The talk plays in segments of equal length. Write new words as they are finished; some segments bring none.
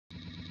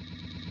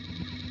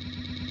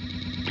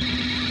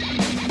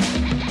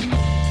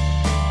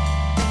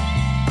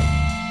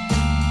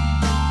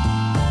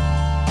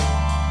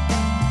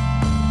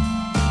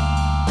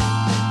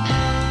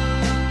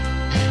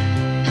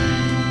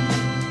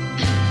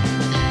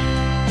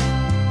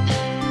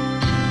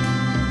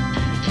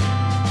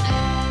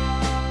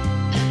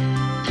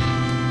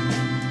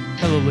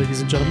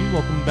ladies and gentlemen.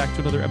 Welcome back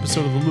to another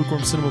episode of the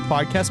Lukewarm Cinema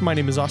Podcast. My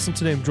name is Austin.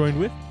 Today I'm joined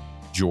with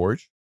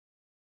George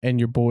and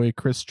your boy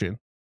Christian.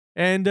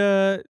 And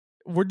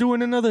we're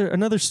doing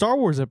another Star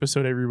Wars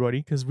episode, everybody,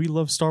 because we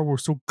love Star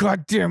Wars so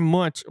goddamn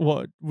much.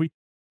 Well,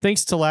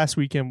 thanks to last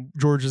weekend,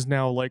 George is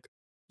now like,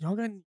 y'all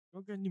got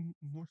any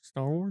more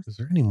Star Wars? Is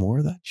there any more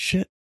of that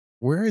shit?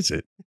 Where is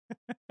it?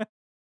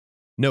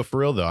 No, for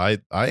real though.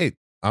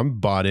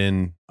 I'm bought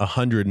in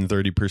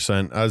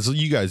 130%. As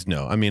you guys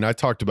know, I mean, I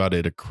talked about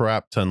it a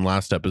crap ton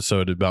last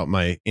episode about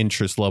my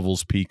interest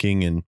levels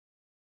peaking, and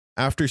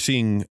after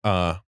seeing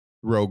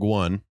Rogue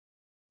One,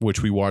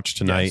 which we watched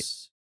tonight,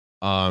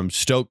 yes.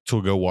 Stoked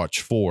to go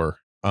watch 4.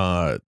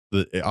 I'm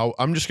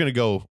just gonna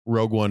go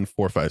Rogue One,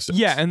 4, 5, 6.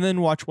 Yeah, and then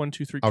watch 1,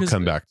 2, 3. I'll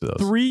come back to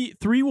those.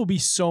 3 will be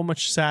so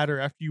much sadder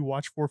after you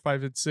watch 4,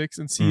 5, and 6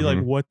 and see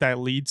like what that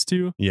leads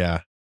to.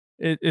 Yeah,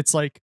 it's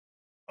like,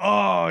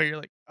 oh, you're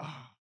like,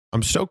 oh.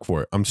 I'm stoked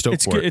for it.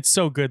 It's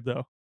so good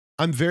though.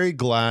 I'm very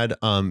glad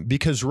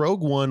because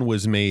Rogue One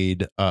was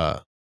made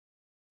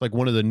like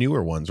one of the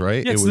newer ones,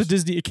 right? Yeah, the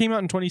Disney. It came out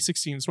in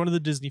 2016. It's one of the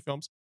Disney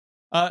films.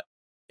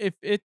 If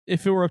it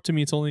were up to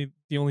me, it's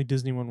the only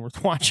Disney one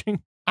worth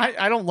watching.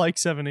 I don't like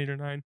 7, 8, or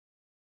 9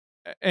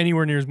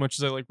 anywhere near as much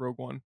as I like Rogue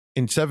One.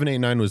 And 7, 8,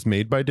 9 was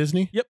made by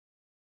Disney? Yep.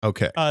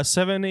 Okay.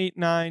 7, 8,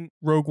 9,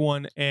 Rogue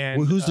One, and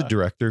well, who's the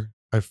director?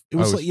 It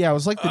was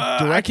like the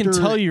director. I can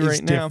tell you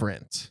right now.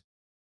 Different.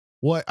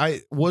 What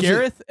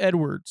Gareth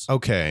Edwards.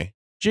 Okay.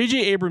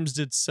 J.J. Abrams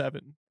did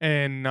 7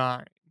 and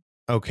 9.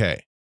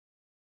 Okay.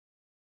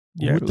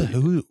 Yeah.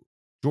 Who?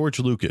 George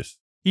Lucas.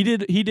 He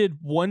did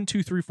 1,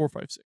 2, 3, 4,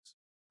 5, 6.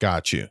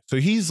 Got you. So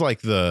he's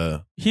like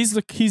he's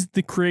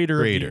the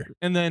creator.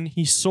 And then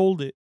he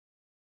sold it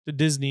to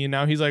Disney, and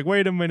now he's like,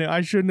 wait a minute,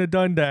 I shouldn't have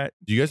done that.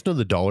 Do you guys know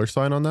the dollar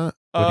sign on that?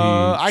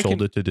 What he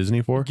sold it to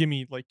Disney for? Give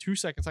me like 2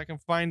 seconds. I can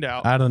find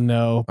out. I don't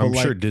know. I'm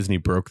sure Disney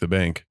broke the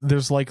bank.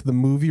 There's like the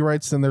movie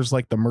rights, then there's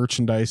like the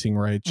merchandising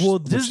rights. Well,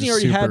 Disney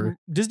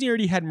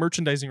already had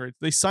merchandising rights.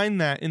 They signed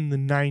that in the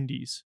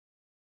 90s.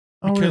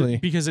 Really?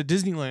 Because at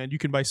Disneyland you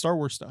can buy Star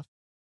Wars stuff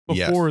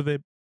before they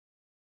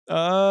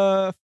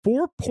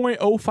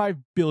 4.05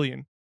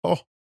 billion. Oh.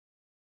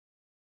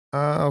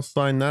 I'll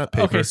sign that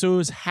paper. Okay, so it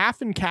was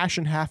half in cash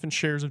and half in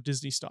shares of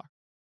Disney stock.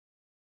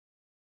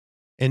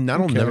 And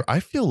that'll never. I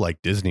feel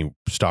like Disney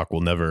stock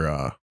will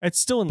never. It's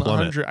still in the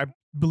 100. I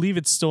believe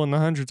it's still in the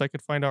hundreds. I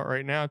could find out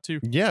right now too.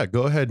 Yeah,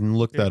 go ahead and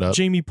look that up.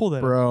 Jamie, pull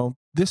that, bro.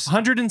 This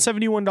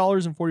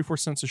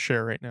 $171.44 a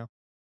share right now.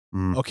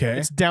 Okay,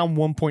 it's down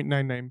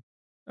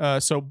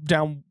 1.99. So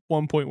down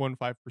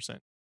 1.15%.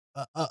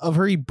 A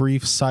very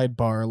brief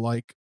sidebar.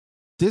 Like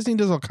Disney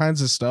does all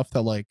kinds of stuff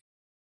that like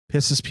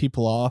pisses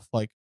people off.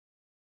 Like,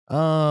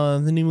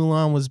 the new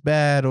Mulan was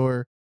bad,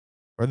 or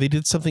they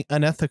did something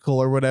unethical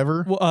or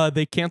whatever. Well,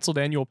 they canceled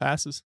annual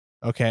passes.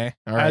 Okay,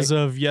 all right. As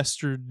of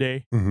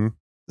yesterday. Mm-hmm.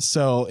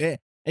 So,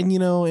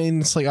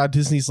 and it's like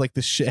Disney's like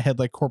this shithead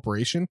like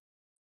corporation.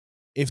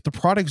 If the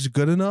product's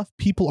good enough,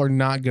 people are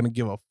not gonna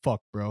give a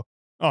fuck, bro.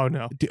 Oh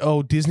no.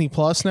 Disney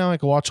Plus now I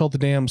can watch all the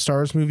damn Star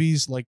Wars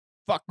movies. Like,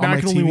 fuck. Now I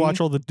can only watch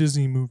all the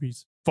Disney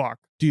movies. Fuck,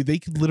 dude. They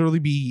could literally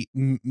be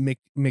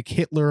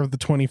McHitler of the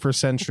 21st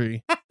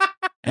century,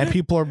 and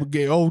people are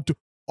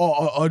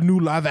a new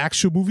live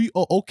action movie.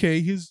 Oh,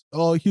 okay. Here's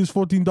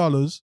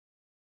 $14.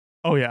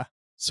 Oh yeah.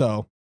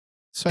 So,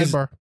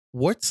 sidebar.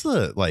 What's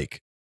the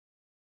like?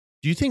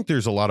 Do you think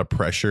there's a lot of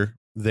pressure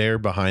there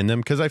behind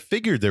them? Because I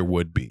figured there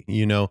would be.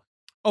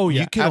 Oh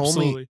yeah. You can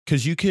absolutely.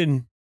 Because you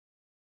can.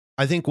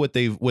 I think what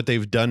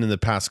they've done in the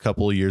past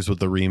couple of years with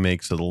the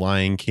remakes of The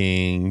Lion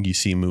King, you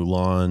see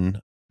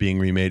Mulan being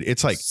remade.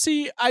 It's like,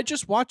 see, I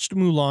just watched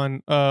Mulan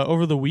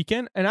over the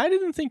weekend, and I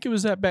didn't think it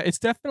was that bad. It's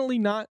definitely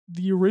not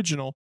the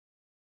original,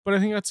 but I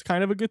think that's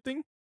kind of a good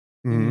thing.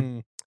 Mm-hmm.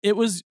 It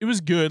was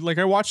good. Like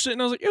I watched it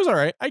and I was like, it was all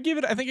right. I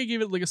think I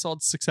gave it like a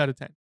solid 6 out of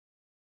 10.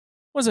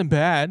 Wasn't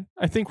bad.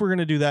 I think we're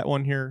gonna do that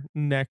one here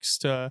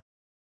next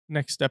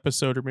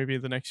episode, or maybe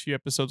the next few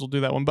episodes we'll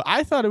do that one. But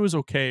I thought it was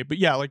okay. But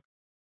yeah, like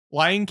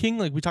Lion King,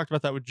 like we talked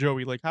about that with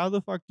Joey. Like, how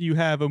the fuck do you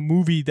have a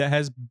movie that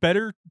has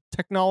better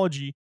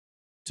technology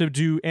to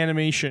do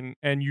animation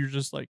and you're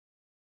just like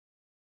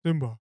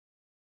Simba?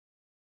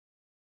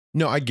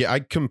 No, I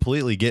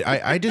completely get.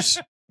 I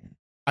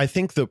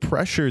think the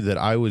pressure that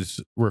I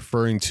was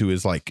referring to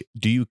is like,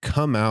 do you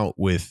come out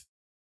with,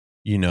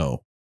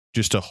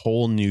 just a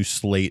whole new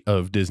slate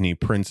of Disney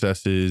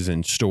princesses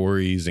and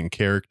stories and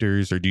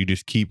characters, or do you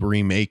just keep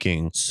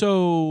remaking?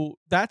 So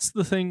that's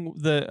the thing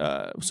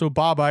that so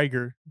Bob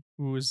Iger,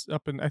 who was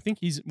up in, I think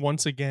he's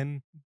once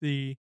again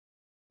I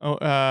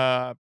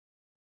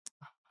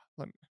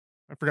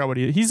forgot what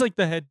he's like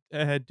the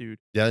head dude.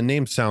 Yeah, the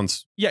name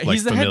sounds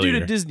he's the familiar. head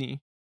dude at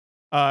Disney.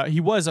 He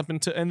was up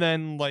until, and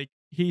then like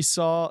he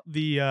saw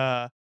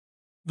the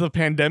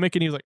pandemic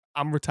and he was like,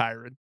 I'm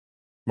retiring.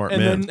 Smart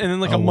and man. then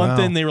like a month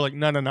in, they were like,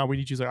 no, we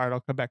need you. He's like, all right,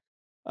 I'll come back.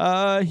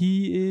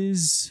 He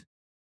is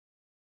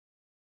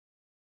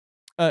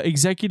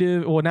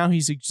executive. Well, now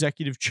he's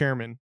executive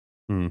chairman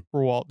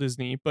for Walt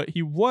Disney, but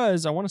he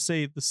was, I want to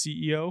say, the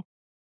CEO.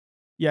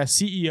 Yeah,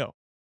 CEO.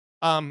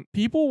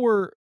 people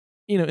were,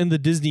 in the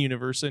Disney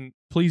universe, and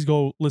please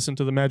go listen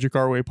to the Magic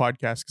Our Way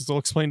podcast because they'll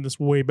explain this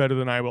way better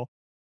than I will.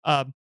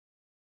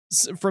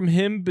 From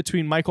him,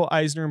 between Michael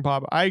Eisner and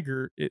Bob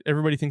Iger,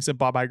 everybody thinks that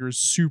Bob Iger is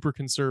super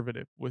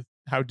conservative with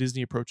how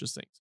Disney approaches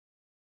things.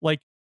 Like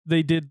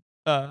they did,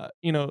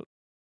 the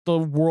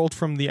world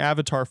from the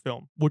Avatar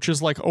film, which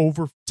is like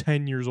over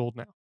 10 years old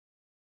now.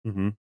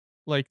 Mm-hmm.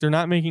 Like they're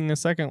not making a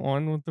second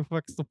one. What the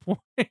fuck's the point?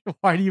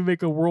 Why do you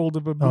make a world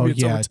of a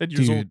movie that's over 10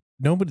 years old?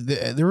 Nobody.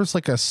 There was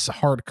like a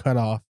hard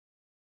cutoff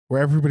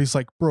where everybody's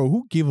like, "Bro,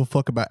 who gave a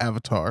fuck about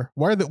Avatar?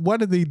 Why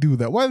did they do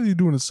that? Why are they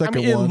doing a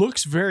second one?" It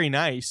looks very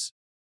nice.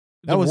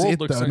 That was it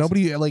though. Nice.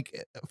 Nobody, like,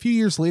 a few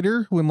years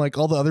later, when like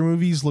all the other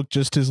movies looked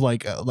just as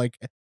like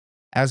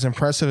as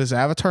impressive as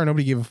Avatar,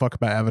 nobody gave a fuck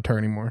about Avatar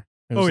anymore.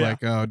 It was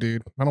like, oh,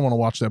 dude, I don't want to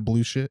watch that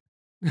blue shit.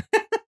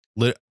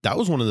 That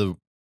was one of the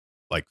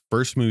like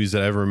first movies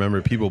that I ever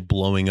remember people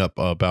blowing up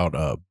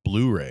about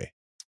Blu-ray.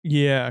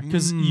 Yeah,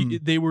 because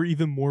they were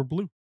even more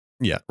blue.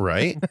 Yeah,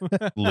 right.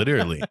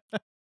 Literally.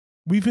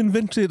 We've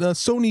invented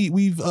Sony.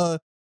 We've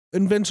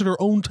invented our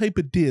own type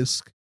of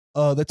disc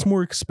that's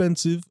more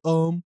expensive.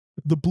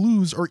 The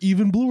blues are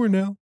even bluer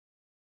now.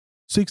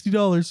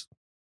 $60.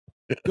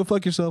 Go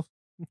fuck yourself.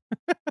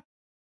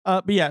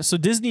 But yeah, so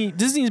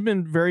Disney's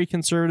been very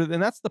conservative,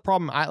 and that's the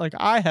problem.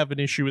 I have an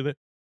issue with it.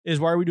 Is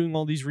why are we doing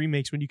all these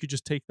remakes when you could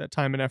just take that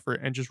time and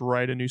effort and just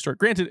write a new story?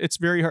 Granted, it's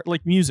very hard,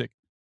 like music.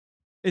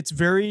 It's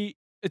very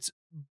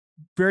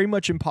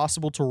much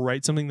impossible to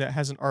write something that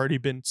hasn't already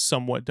been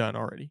somewhat done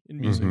already in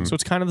music. Mm-hmm. So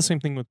it's kind of the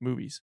same thing with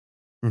movies.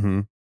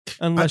 Mm-hmm.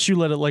 Unless you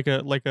let it like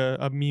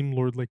a meme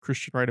lord like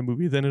Christian write a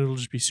movie, then it'll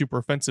just be super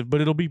offensive.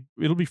 But it'll be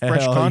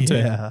fresh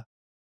content.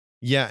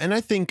 Yeah, and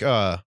I think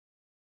the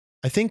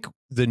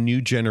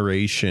new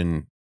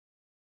generation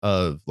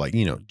of like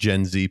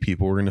Gen Z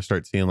people, we're gonna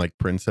start seeing like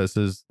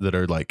princesses that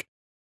are like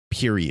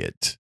period,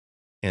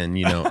 and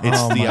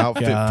it's the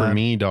outfit for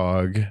me,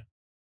 dog.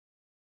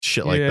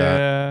 Shit like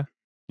that.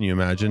 Can you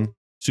imagine?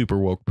 Super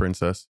woke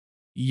princess.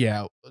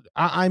 Yeah,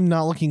 I'm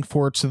not looking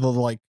forward to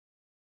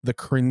the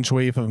cringe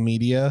wave of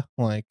media,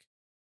 like,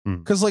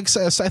 because like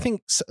I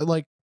think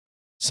like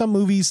some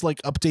movies like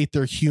update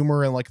their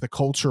humor and like the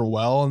culture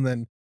well, and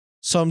then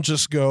some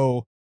just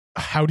go,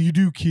 "How do you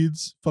do,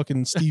 kids?"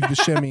 Fucking Steve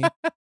Buscemi.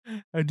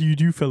 How do you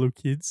do, fellow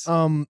kids?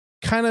 Kind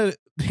of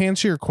to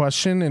answer your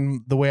question,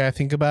 and the way I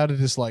think about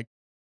it is like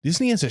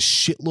Disney has a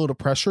shitload of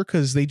pressure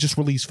because they just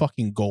released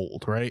fucking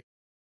Gold, right?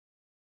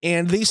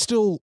 And they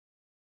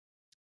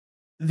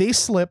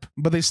slip,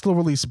 but they still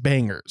release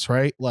bangers,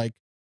 right? Like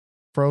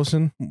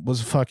Frozen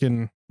was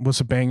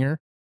a banger.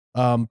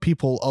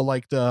 People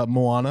liked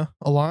Moana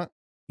a lot.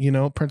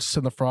 Princess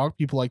and the Frog.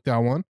 People like that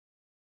one.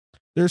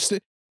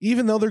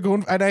 Even though they're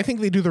going, and I think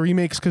they do the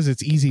remakes because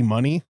it's easy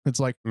money. It's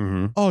like,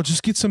 oh,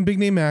 just get some big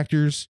name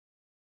actors,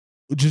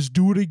 just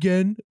do it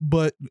again,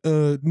 but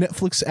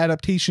Netflix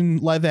adaptation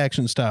live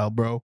action style,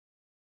 bro.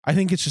 I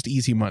think it's just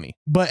easy money,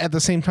 but at the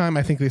same time,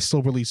 I think they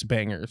still release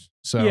bangers.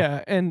 So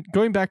yeah, and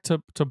going back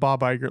to Bob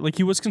Iger, like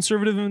he was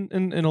conservative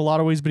in a lot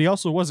of ways, but he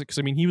also wasn't, because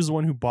I mean he was the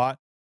one who bought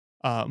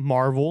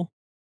Marvel,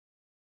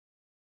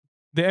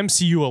 the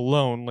MCU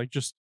alone, like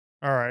just.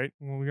 All right,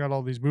 well, we got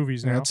all these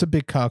movies now. That's a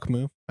big cock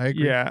move. I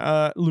agree.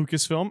 Yeah,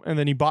 Lucasfilm, and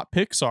then he bought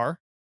Pixar.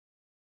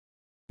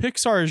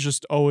 Pixar is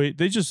just all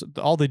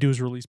they do is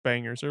release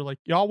bangers. They're like,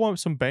 y'all want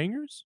some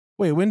bangers?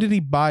 Wait, when did he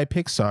buy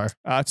Pixar?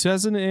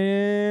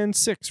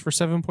 2006 for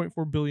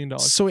 $7.4 billion.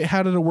 So wait,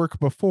 how did it work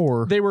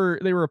before? They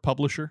were a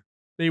publisher.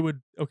 They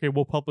would,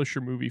 we'll publish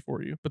your movie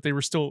for you, but they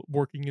were still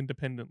working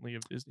independently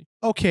of Disney.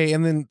 Okay,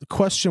 and then the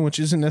question, which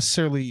isn't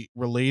necessarily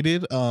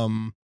related,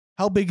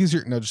 how big is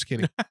your... No, just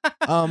kidding.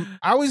 I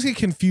always get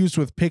confused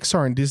with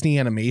Pixar and Disney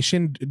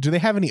animation. Do they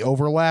have any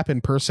overlap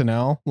in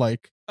personnel?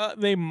 Like,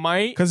 they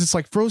might, because it's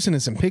like Frozen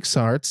isn't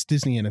Pixar; it's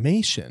Disney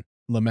animation.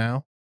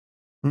 Lamau,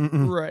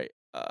 right?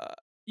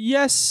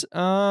 Yes.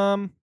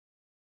 I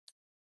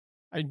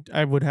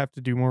would have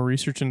to do more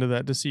research into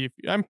that to see if...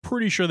 I'm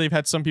pretty sure they've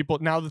had some people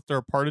now that they're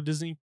a part of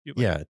Disney.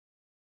 Yeah,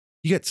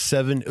 you get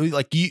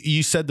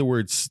you said the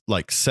words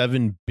like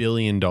 $7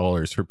 billion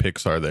for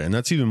Pixar there, and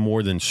that's even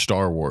more than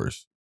Star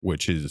Wars.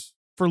 Which is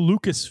for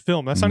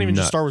Lucasfilm. That's not even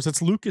just Star Wars.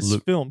 That's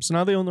Lucasfilm. So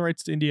now they own the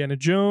rights to Indiana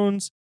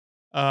Jones,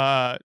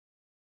 like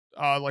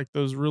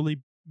those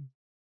really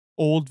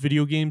old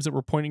video games that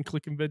were point and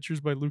click adventures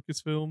by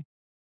Lucasfilm,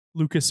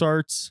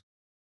 LucasArts.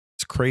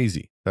 It's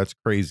crazy. That's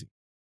crazy.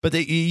 But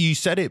you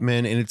said it,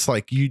 man, and it's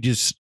like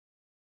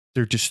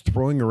they're just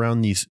throwing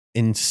around these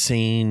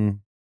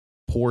insane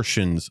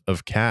portions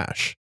of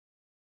cash.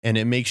 And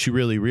it makes you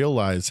really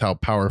realize how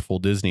powerful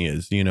Disney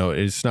is.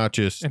 It's not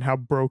just... And how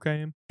broke I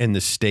am. In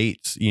the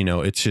States,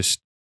 it's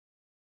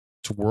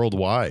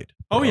worldwide.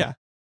 Bro. Oh, yeah.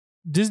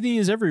 Disney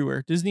is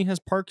everywhere. Disney has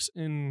parks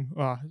in...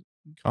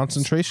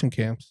 concentration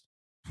camps.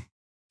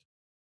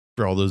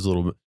 For all those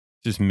little...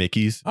 Just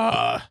Mickeys.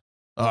 Yeah.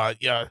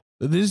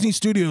 The Disney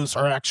studios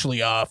are actually...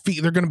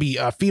 they're going to be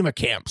FEMA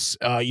camps.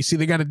 You see,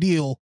 they got a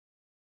deal.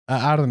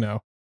 I don't know.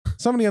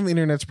 Somebody on the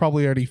internet's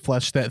probably already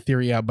fleshed that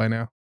theory out by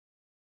now.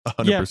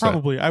 100%. Yeah,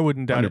 probably. I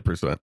wouldn't doubt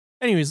 100%.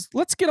 Anyways,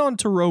 let's get on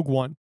to Rogue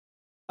One.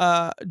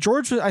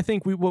 George, I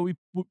think what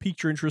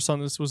piqued your interest on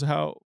this was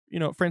how,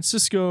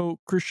 Francisco,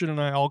 Christian,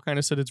 and I all kind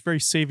of said it's very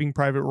Saving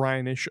Private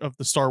Ryan-ish of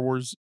the Star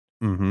Wars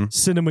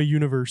cinema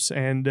universe.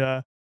 And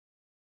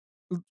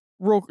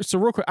real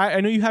quick,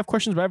 I know you have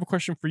questions, but I have a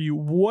question for you.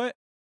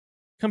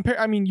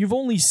 You've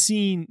only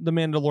seen The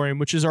Mandalorian,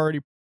 which is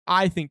already,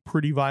 I think,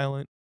 pretty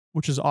violent,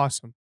 which is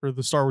awesome for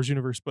the Star Wars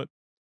universe. But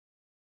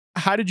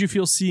how did you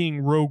feel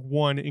seeing Rogue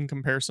One in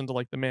comparison to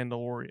like The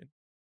Mandalorian?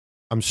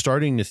 I'm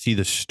starting to see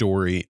the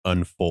story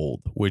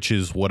unfold, which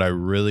is what I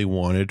really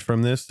wanted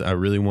from this. I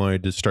really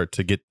wanted to start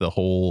to get the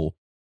whole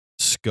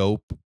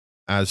scope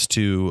as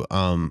to,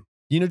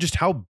 just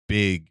how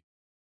big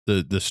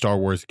the Star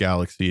Wars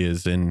galaxy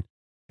is and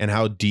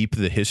how deep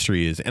the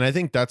history is. And I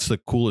think that's the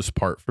coolest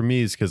part for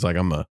me, is because like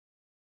I'm a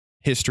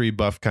history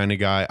buff kind of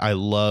guy. I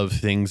love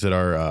things that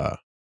are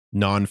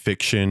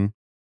nonfiction.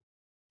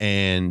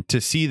 And to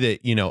see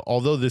that,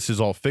 although this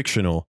is all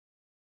fictional,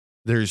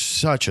 there's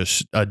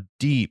such a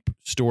deep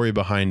story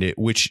behind it,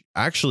 which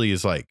actually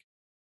is like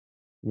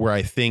where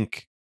I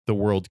think the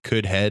world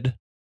could head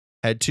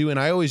to. And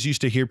I always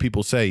used to hear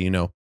people say,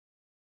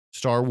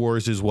 Star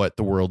Wars is what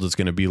the world is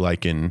going to be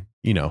like in,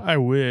 I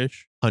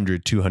wish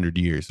 100, 200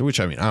 years, which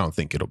I don't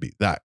think it'll be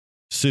that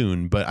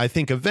soon, but I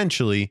think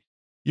eventually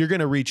you're going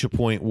to reach a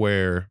point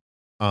where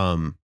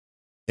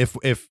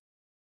if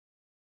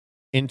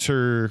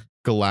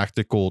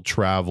intergalactical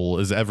travel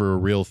is ever a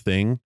real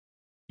thing,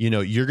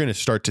 you're going to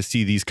start to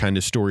see these kind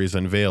of stories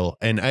unveil.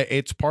 And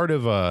it's part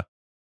of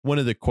one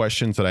of the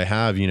questions that I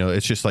have,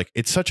 it's just like,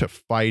 it's such a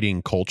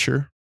fighting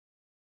culture.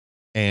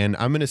 And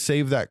I'm going to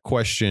save that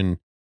question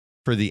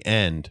for the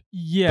end.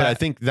 Yeah. But I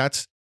think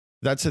that's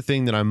the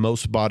thing that I'm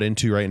most bought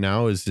into right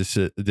now, is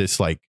this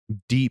like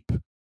deep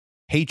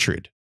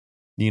hatred,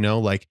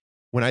 like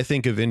when I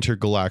think of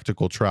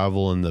intergalactical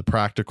travel in the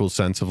practical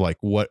sense of like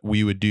what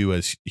we would do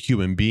as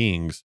human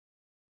beings,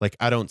 like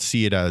I don't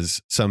see it as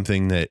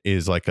something that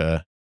is like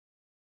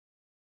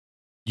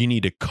you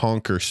need to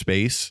conquer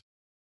space.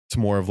 It's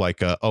more of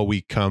like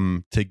we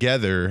come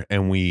together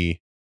and we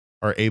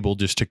are able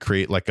just to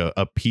create like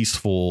a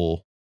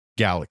peaceful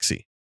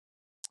galaxy,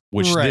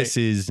 which this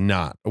is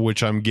not,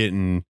 which I'm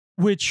getting.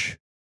 Which,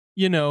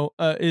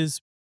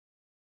 is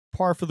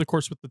par for the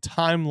course with the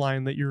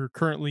timeline that you're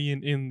currently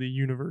in the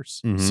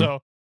universe. Mm-hmm.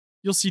 So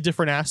you'll see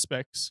different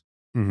aspects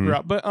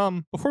throughout. But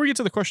before we get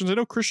to the questions, I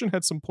know Christian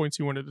had some points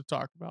he wanted to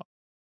talk about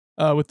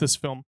with this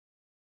film.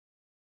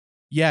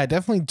 Yeah, I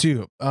definitely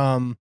do.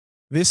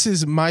 This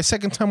is my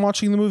second time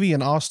watching the movie,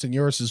 and Austin,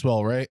 yours as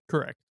well, right?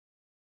 Correct.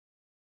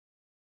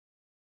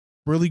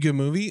 Really good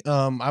movie.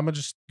 I'm gonna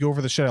just go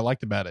over the shit I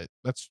liked about it.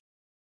 That's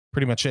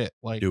pretty much it.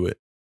 Like, do it.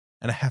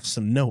 And I have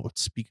some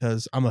notes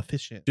because I'm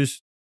efficient.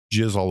 Just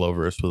jizz all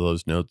over us with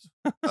those notes.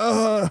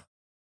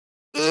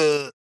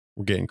 We're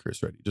getting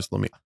Chris ready. Just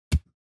let me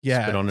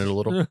spit on it a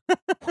little.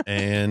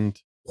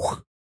 And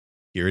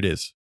here it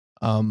is.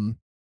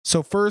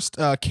 So first,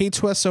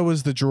 K2SO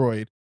is the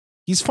droid.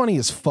 He's funny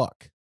as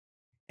fuck.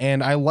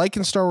 And I like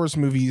in Star Wars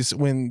movies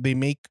when they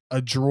make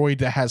a droid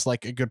that has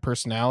like a good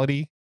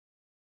personality.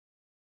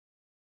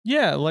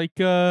 Yeah, like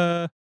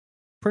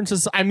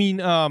Princess,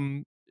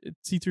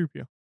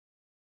 C-3PO.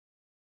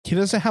 He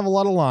doesn't have a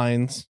lot of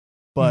lines,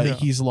 but No.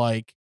 he's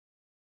like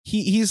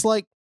he's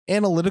like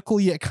analytical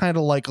yet kind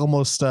of like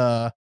almost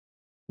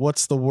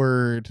what's the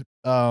word?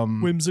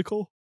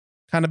 Whimsical.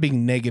 Kind of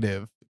being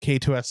negative.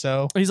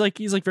 K2SO. He's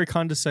like very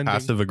condescending.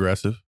 Passive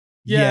aggressive.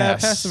 Yeah,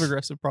 Yes. passive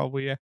aggressive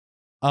probably, yeah.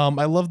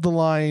 I love the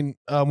line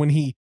when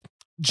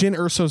Jyn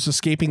Erso's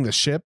escaping the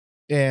ship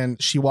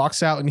and she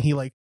walks out and he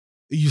like,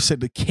 you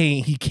said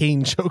he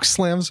cane choke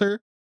slams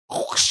her.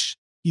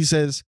 He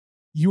says,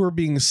 "You are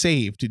being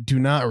saved. Do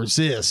not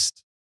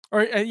resist."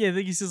 Or yeah, I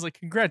think he says like,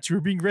 "Congrats, you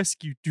were being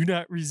rescued. Do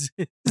not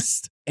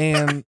resist."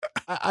 And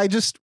I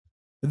just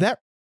that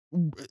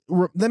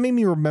made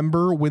me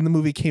remember when the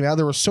movie came out.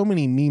 There were so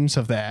many memes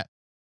of that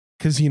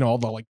because all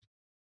the like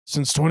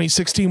since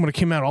 2016 when it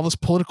came out, all this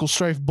political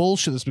strife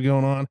bullshit that's been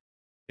going on.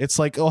 It's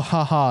like, oh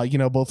haha,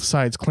 both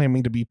sides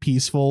claiming to be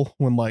peaceful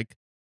when like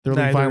they're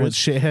like violent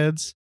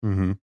shitheads.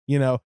 Mm-hmm.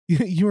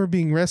 You are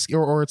being rescued,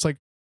 or it's like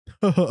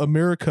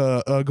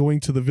America going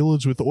to the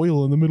village with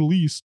oil in the Middle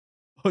East.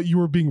 You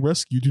are being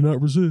rescued. Do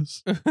not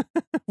resist.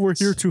 We're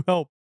here to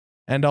help.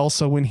 And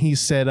also when he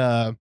said,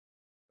 the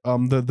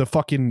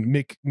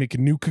fucking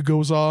nuke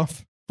goes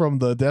off from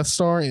the Death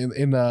Star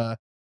in the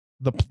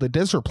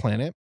desert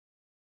planet,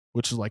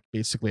 which is like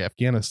basically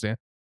Afghanistan.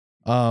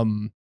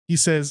 He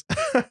says,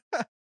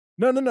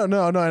 no,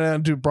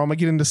 dude, bro, I'm gonna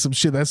get into some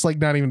shit. That's like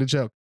not even a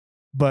joke.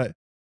 But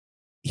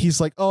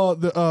he's like,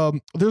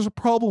 there's a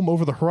problem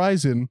over the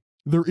horizon.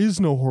 There is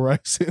no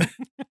horizon.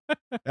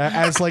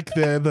 As like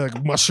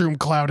the mushroom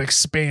cloud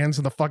expands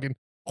and the fucking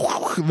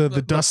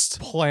the dust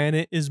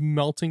planet is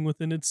melting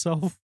within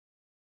itself.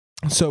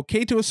 So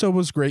K2SO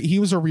was great. He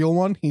was a real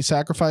one. He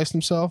sacrificed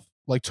himself,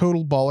 like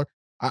total baller.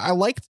 I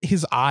liked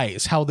his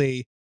eyes, how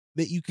that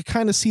you could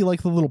kind of see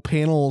like the little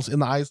panels in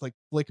the eyes like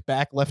flick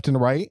back left and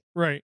right.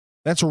 Right.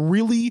 That's a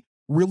really,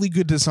 really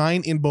good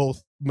design in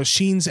both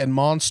machines and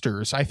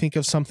monsters, I think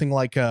of something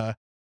like the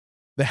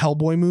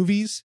Hellboy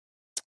movies.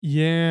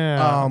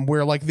 Yeah.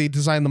 Where like they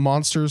design the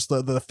monsters.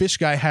 The fish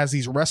guy has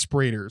these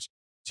respirators,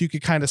 so you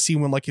could kind of see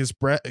when like his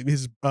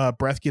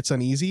breath gets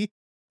uneasy.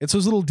 It's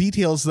those little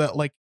details that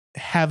like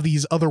have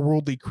these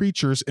otherworldly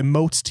creatures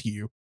emotes to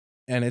you,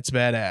 and it's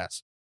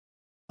badass.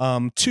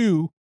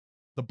 2,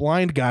 the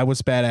blind guy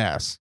was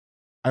badass.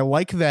 I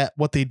like that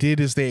what they did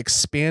is they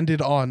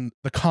expanded on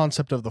the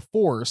concept of the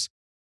Force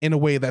in a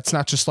way that's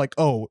not just like,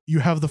 oh, you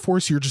have the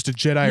Force, you're just a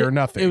Jedi or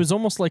nothing. It was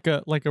almost like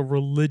a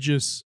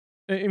religious.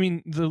 I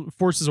mean, the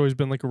Force has always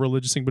been like a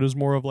religious thing, but it was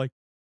more of like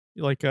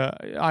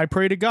I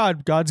pray to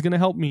God, God's gonna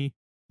help me.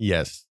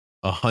 Yes,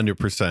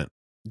 100%.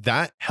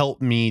 That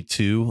helped me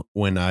too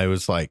when I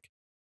was like,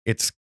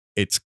 it's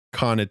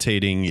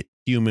connotating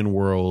human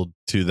world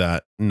to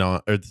that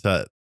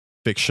that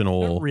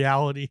fictional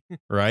reality,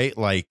 right?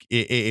 Like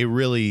it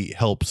really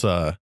helps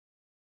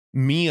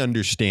me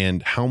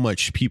understand how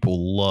much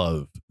people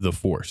love the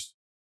Force.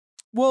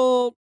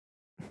 Well,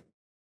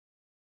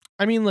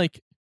 I mean,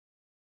 like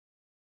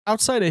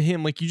outside of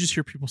him, like you just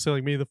hear people say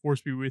like, "May the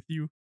Force be with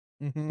you,"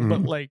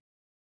 but like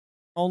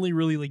only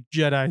really like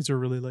Jedis are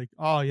really like,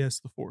 "Oh yes,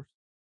 the Force."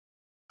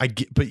 I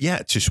get, but yeah,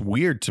 it's just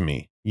weird to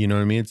me. You know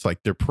what I mean? It's like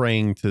they're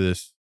praying to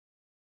this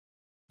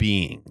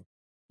being.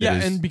 Yeah,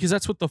 and because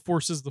that's what the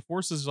Force is. The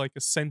Force is like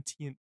a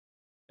sentient.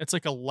 It's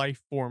like a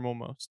life form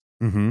almost.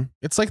 Mm-hmm.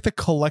 It's like the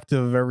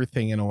collective of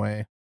everything in a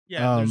way.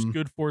 Yeah, there's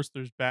good Force,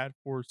 there's bad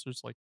Force,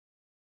 there's like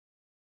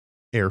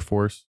Air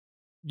Force.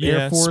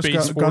 Yeah, Air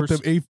Force got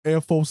them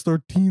Air Force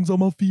 13s on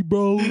my feet,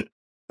 bro.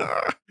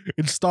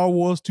 In Star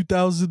Wars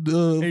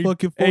 2000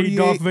 fucking 48. Hey,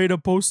 Darth Vader,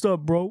 post up,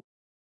 bro.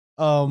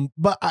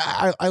 But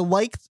I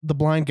liked the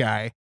blind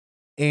guy,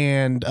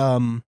 and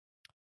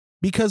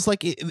because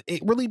like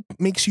it really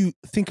makes you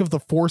think of the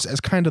Force as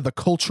kind of the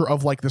culture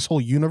of like this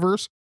whole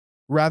universe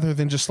rather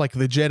than just like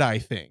the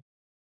Jedi thing.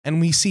 And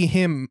we see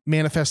him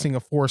manifesting a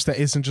Force that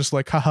isn't just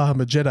like, haha,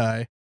 I'm a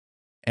Jedi.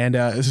 And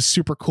it was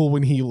super cool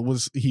when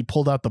he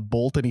pulled out the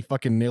bolt and he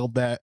fucking nailed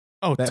that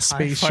TIE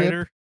spaceship.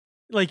 Fighter.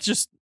 Like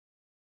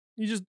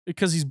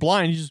because he's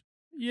blind,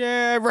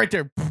 right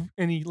there,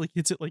 and he like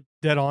hits it like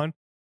dead on.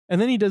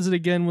 And then he does it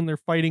again when they're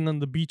fighting on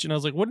the beach, and I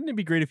was like, wouldn't it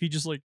be great if he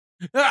just like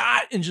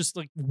and just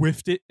like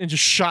whiffed it and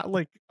just shot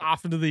like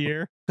off into the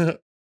air?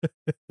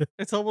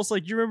 It's almost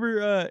like, you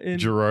remember in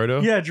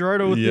Gerardo? Yeah,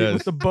 Gerardo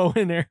with the bow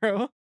and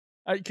arrow.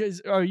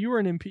 Because you were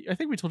an MP. I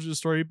think we told you the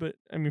story, but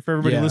I mean, for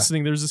everybody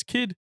listening, there's this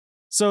kid.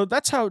 So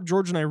that's how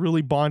George and I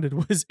really bonded,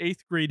 was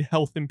 8th grade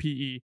health and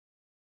PE.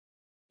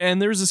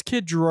 And there's this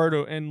kid,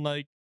 Gerardo, and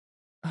like,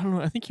 I don't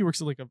know, I think he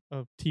works at like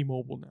a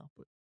T-Mobile now,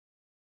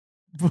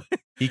 but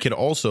he could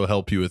also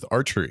help you with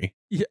archery.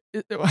 Yeah,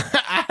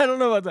 I don't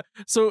know about that.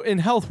 So in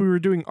health, we were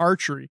doing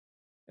archery,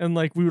 and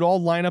like we would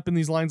all line up in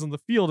these lines on the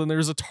field, and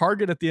there's a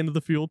target at the end of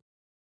the field.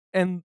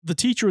 And the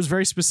teacher was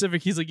very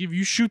specific. He's like, if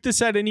you shoot this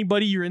at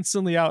anybody, you're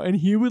instantly out. And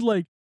he would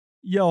like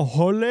yell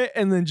 "hole"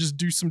 and then just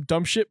do some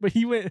dumb shit. But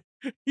he went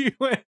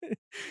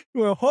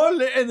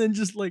 "hole" and then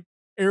just like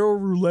arrow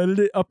rouletted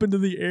it up into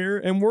the air.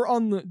 And we're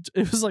on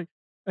it was like,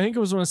 I think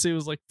I was want to say it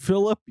was like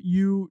Philip,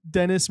 you,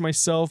 Dennis,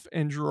 myself,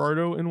 and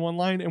Gerardo in one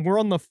line, and we're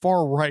on the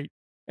far right.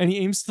 And he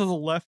aims to the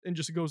left and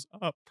just goes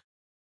up.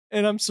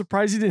 And I'm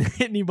surprised he didn't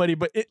hit anybody.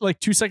 But like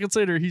 2 seconds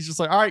later, he's just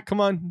like, all right,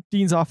 come on,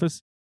 Dean's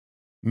office.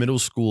 Middle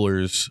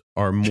schoolers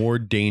are more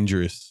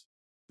dangerous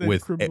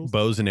with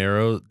bows and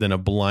arrows than a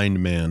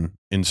blind man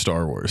in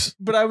Star Wars.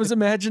 But I was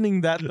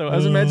imagining that though. I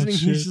was imagining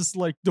he's just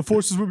like, the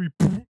Force is with me,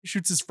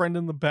 shoots his friend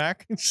in the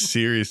back.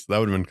 Serious, that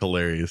would have been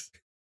hilarious.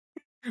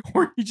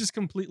 Or he just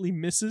completely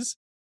misses.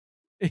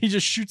 He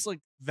just shoots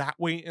like that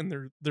way, and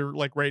they're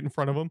like right in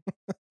front of him.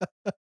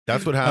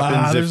 That's what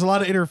happens. There's a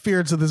lot of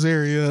interference in this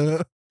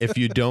area. If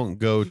you don't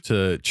go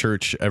to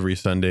church every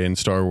Sunday in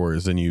Star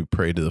Wars and you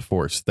pray to the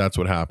Force, that's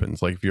what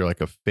happens. Like if you're like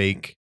a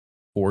fake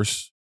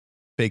Forcer,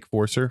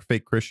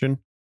 fake Christian,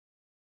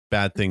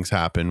 bad things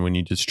happen when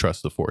you just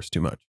trust the Force too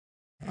much.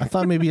 I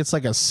thought maybe it's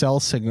like a cell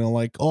signal,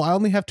 like, oh, I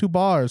only have 2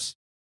 bars.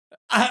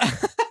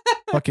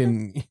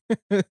 Fucking,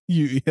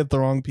 you hit the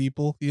wrong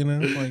people, you know?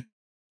 Like,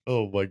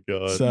 oh my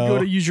god! So, you go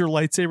to use your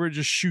lightsaber, it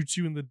just shoots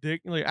you in the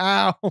dick. You're like,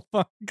 ow,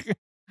 fuck.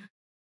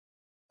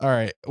 All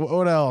right,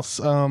 what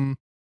else?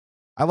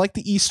 I like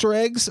the Easter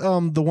eggs.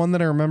 The one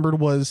that I remembered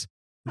was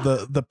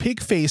the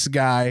pig face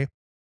guy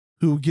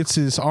who gets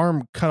his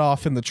arm cut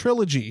off in the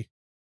trilogy.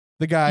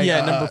 The guy,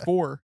 number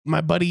 4.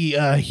 My buddy,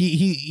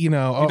 he you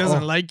know, he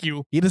doesn't like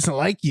you. He doesn't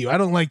like you. I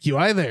don't like you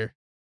either.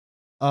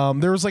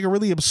 There was like a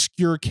really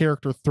obscure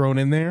character thrown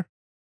in there,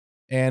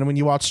 and when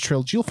you watch the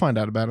trilogy, you'll find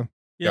out about him.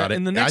 Yeah,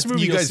 in the next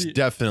movie, you guys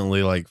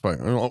definitely like.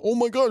 Oh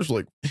my gosh!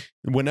 Like,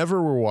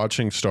 whenever we're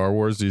watching Star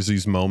Wars, there's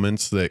these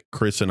moments that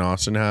Chris and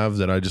Austin have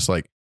that I just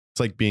like. It's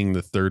like being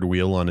the third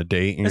wheel on a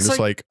date, and you're just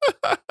like,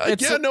 I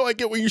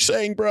get what you're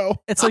saying, bro.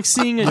 It's like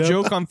seeing a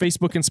joke on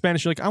Facebook in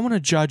Spanish. You're like, I want a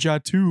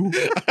jaja too.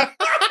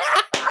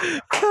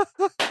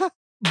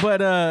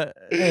 But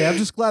hey, I'm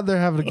just glad they're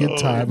having a good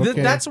time.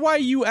 Okay? That's why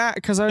you act,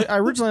 because I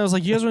originally I was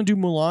like, you guys want to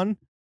do Mulan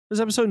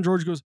this episode, and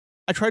George goes,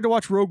 I tried to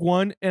watch Rogue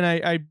One and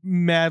I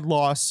mad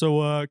lost.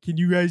 So can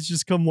you guys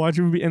just come watch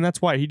a movie? And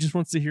that's why he just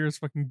wants to hear us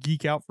fucking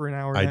geek out for an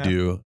hour. I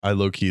do. I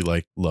low key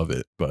like love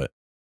it, but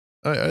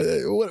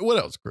what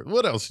else? Chris?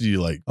 What else do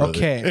you like, brother?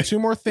 Okay, 2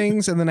 more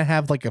things, and then I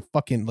have like a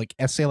fucking like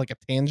essay, like a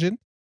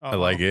tangent. I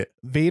like it.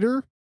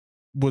 Vader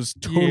was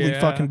totally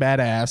fucking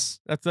badass.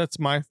 That's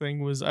my thing.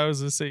 I was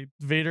gonna say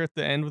Vader at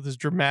the end with his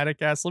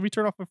dramatic ass. Let me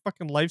turn off my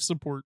fucking life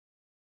support.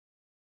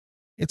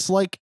 It's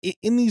like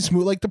in these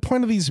like the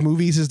point of these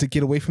movies is to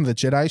get away from the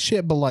Jedi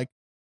shit, but like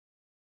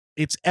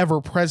it's ever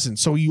present.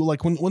 So you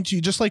like once you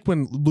just like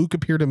when Luke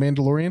appeared in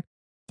Mandalorian,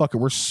 fuck it,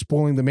 we're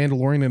spoiling the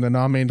Mandalorian in a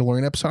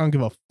non-Mandalorian episode. I don't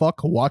give a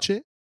fuck. Watch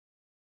it.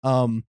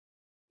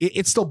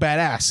 It's still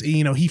badass.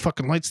 You know, he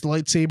fucking lights the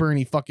lightsaber and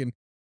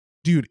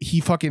he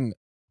fucking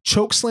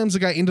choke slams the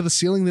guy into the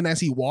ceiling. Then as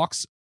he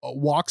walks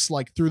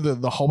like through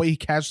the hallway, he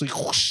casually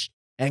whoosh,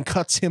 and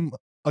cuts him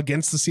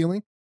against the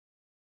ceiling.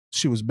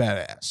 She was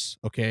badass.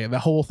 Okay, the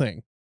whole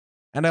thing.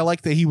 And I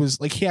like that he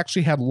was like, he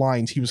actually had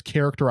lines. He was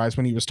characterized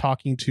when he was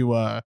talking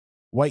to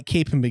White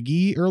Cape and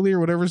McGee earlier,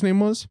 whatever his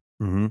name was.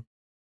 Mm-hmm.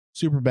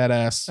 Super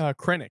badass.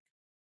 Krennic.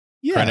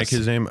 Yes. Krennic,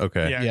 his name?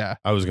 Okay. Yeah.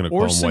 I was going to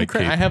call him White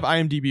Cape. I have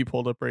IMDb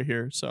pulled up right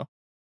here. So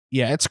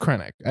yeah, it's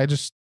Krennic.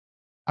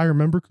 I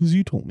remember because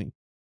you told me.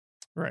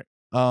 Right.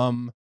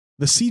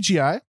 The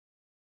CGI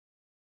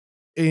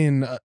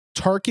in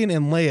Tarkin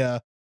and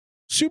Leia,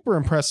 super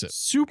impressive.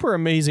 Super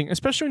amazing.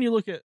 Especially when you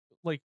look at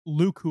like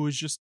Luke, who was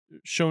just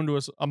shown to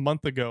us a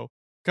month ago,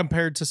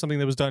 compared to something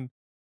that was done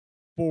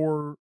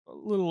for a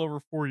little over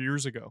 4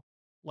 years ago.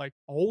 Like,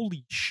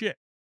 holy shit.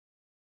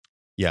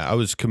 Yeah, I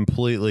was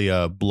completely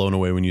blown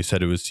away when you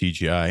said it was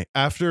CGI.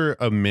 After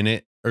a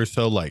minute or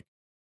so, like,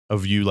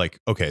 of you like,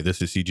 okay, this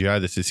is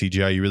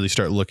CGI, you really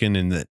start looking,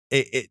 and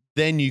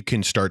then you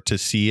can start to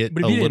see it.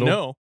 But if you didn't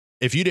know.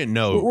 If you didn't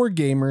know. We're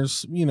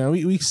gamers, you know,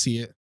 we see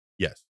it.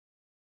 Yes.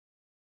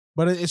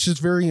 But it's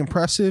just very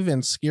impressive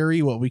and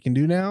scary what we can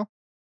do now.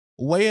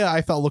 Leia, I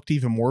thought looked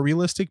even more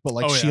realistic, but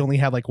like she only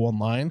had like one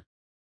line.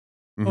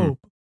 Mm-hmm. Oh,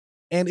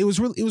 and it was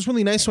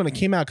really nice when it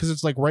came out because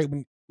it's like right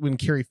when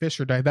Carrie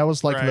Fisher died. That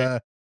was like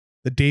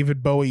the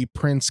David Bowie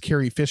Prince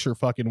Carrie Fisher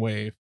fucking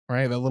wave,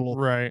 right? That little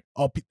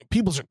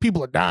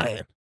people are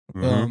dying.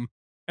 Mm-hmm.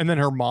 And then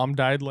her mom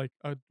died like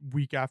a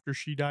week after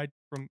she died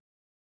from.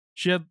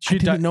 I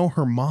didn't know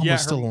her mom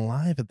was still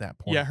alive at that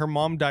point. Yeah, her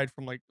mom died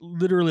from like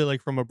literally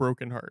like from a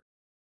broken heart.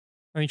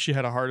 I think she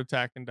had a heart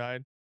attack and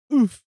died.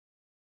 Oof.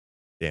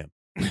 Damn.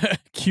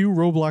 Cue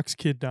Roblox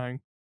kid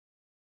dying.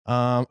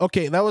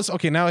 Okay, that was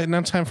okay.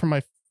 Now time for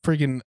my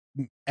friggin'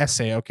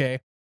 essay. Okay,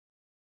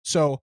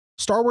 so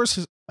Star Wars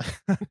is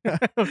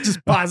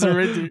just pause it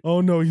right there. Oh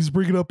no, he's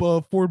bringing up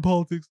foreign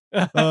politics.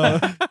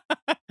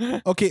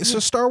 Okay, so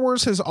Star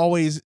Wars has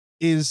always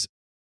is.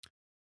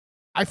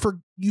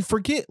 You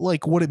forget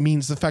like what it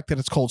means, the fact that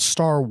it's called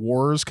Star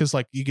Wars, because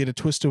like you get it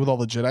twisted with all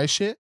the Jedi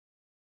shit.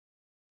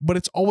 But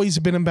it's always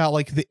been about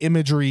like the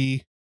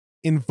imagery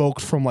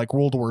invoked from like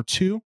World War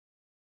II.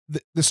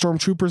 The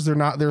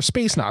stormtroopers, they're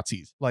space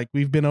Nazis. Like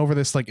we've been over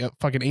this like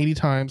fucking 80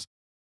 times.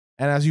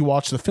 And as you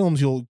watch the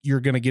films, you're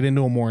gonna get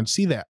into them more and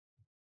see that.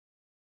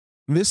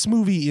 This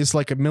movie is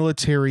like a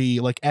military,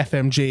 like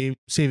FMJ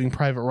Saving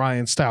Private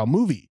Ryan style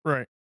movie.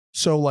 Right.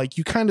 So like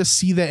you kind of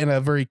see that in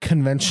a very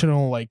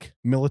conventional, like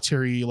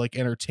military, like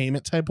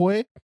entertainment type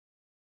way.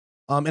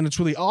 And it's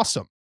really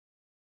awesome.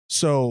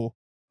 So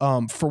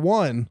for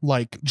one,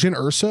 like Jyn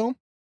Erso,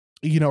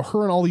 you know,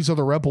 her and all these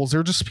other rebels,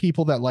 they're just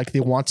people that like they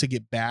want to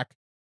get back.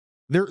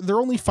 They're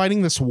only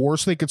fighting this war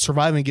so they could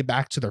survive and get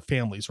back to their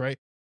families, right?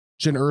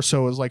 Jyn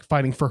Erso is like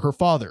fighting for her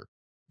father,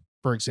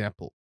 for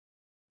example.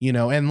 You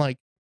know, and like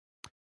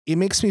it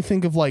makes me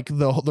think of like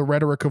the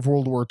rhetoric of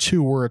World War II,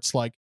 where it's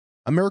like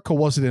America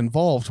wasn't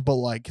involved, but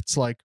like it's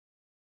like,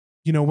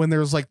 you know, when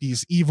there's like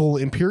these evil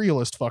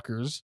imperialist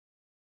fuckers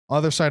on the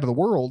other side of the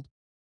world,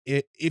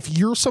 if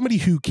you're somebody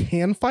who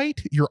can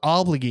fight, you're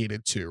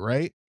obligated to,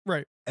 right?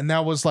 Right. And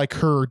that was like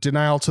her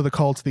denial to the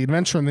call to the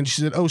adventure. And then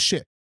she said, oh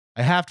shit,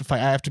 I have to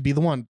fight. I have to be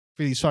the one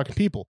for these fucking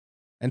people.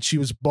 And she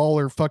was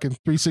baller fucking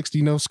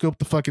 360 no scope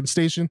the fucking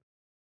station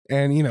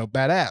and, you know,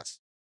 badass.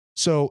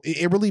 So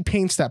it really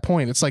paints that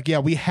point. It's like, yeah,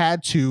 we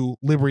had to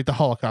liberate the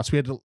Holocaust. We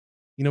had to,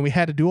 you know, we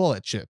had to do all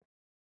that shit.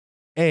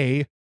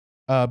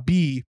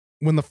 B,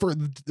 when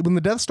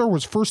the Death Star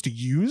was first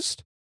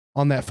used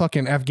on that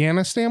fucking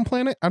Afghanistan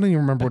planet, I don't even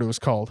remember what it was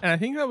called. And I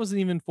think that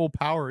wasn't even full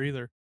power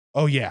either.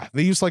 Oh yeah,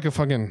 they used like a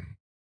fucking,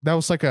 that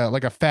was like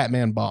a Fat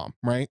Man bomb,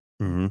 right?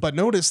 Mm-hmm. But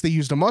notice they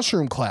used a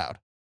mushroom cloud.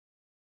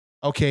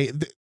 Okay,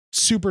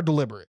 super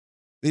deliberate.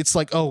 It's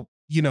like, oh,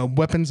 you know,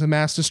 weapons of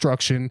mass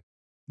destruction,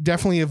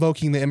 definitely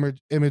evoking the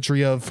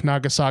imagery of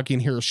Nagasaki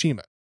and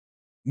Hiroshima.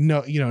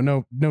 No, you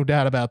know, no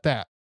doubt about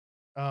that.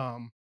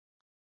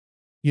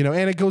 You know,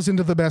 and it goes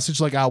into the message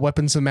like,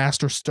 weapons of mass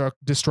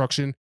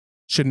destruction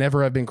should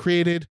never have been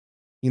created.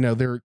 You know,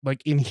 they're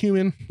like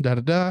inhuman,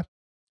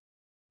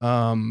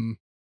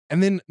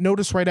 and then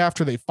notice right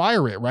after they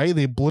fire it, right?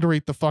 They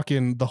obliterate the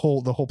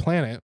whole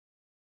planet.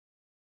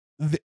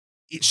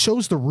 It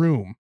shows the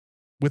room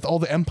with all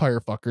the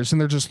Empire fuckers,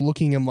 and they're just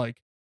looking in like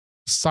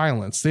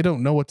silence. They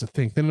don't know what to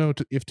think. They don't know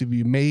if to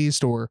be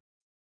amazed or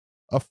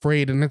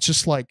afraid. And it's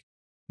just like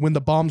when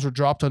the bombs were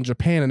dropped on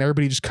Japan and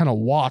everybody just kind of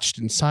watched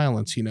in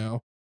silence, you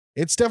know.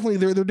 It's definitely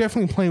they're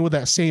definitely playing with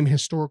that same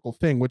historical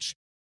thing, which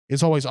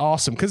is always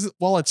awesome. Because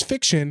while it's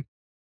fiction,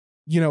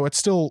 you know, it's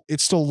still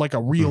like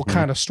a real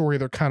kind of story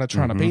they're kind of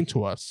trying to paint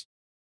to us.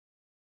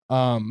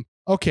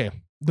 Okay,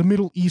 the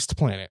Middle East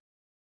planet.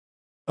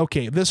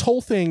 Okay, this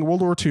whole thing,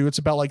 World War II, it's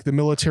about like the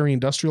military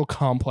industrial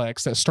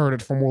complex that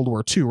started from World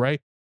War II,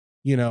 right?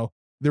 You know,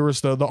 there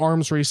was the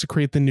arms race to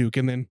create the nuke,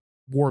 and then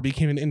war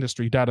became an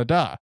industry,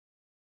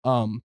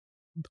 on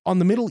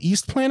the Middle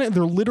East planet,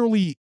 they're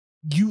literally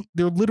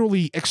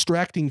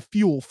extracting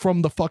fuel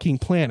from the fucking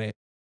planet,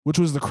 which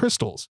was the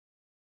crystals.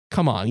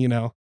 Come on, you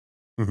know.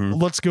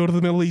 Let's go to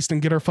the Middle East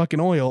and get our fucking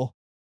oil.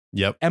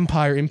 Yep.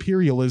 Empire,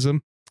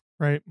 imperialism.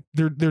 Right.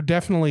 They're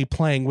definitely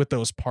playing with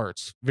those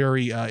parts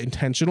very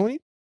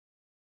intentionally.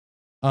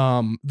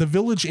 The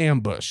village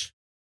ambush.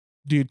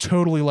 Dude,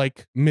 totally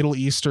like Middle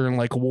Eastern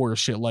like war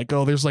shit. Like,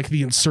 oh, there's like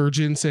the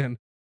insurgents and,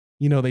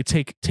 you know, they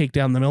take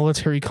down the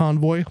military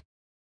convoy.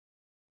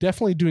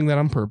 Definitely doing that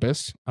on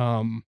purpose.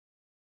 And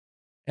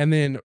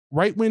then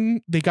right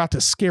when they got to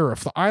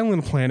Scarif, the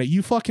island planet,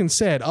 you fucking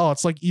said, oh,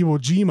 it's like Iwo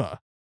Jima.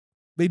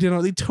 They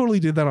totally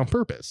did that on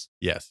purpose.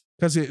 Yes.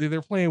 Because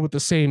they're playing with the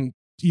same,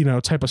 you know,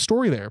 type of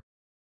story there.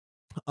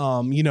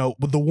 You know,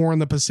 with the war in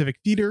the Pacific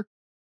Theater,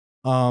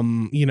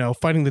 you know,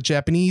 fighting the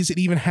Japanese. It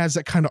even has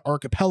that kind of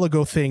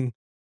archipelago thing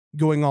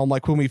going on.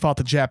 Like when we fought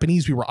the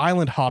Japanese, we were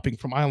island hopping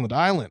from island to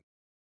island.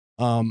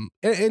 And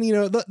you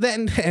know,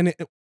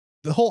 the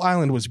whole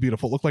island was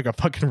beautiful. It looked like a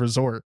fucking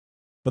resort,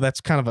 but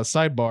that's kind of a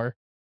sidebar.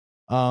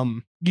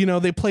 You know,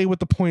 they play with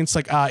the points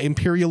like,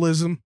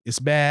 imperialism is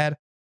bad.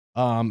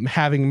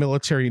 Having a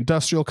military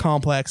industrial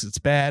complex, it's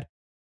bad.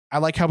 I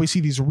like how we see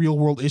these real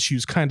world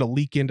issues kind of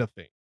leak into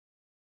things.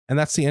 And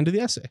that's the end of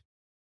the essay.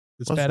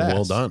 It's badass.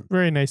 Well done.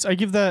 Very nice. I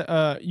give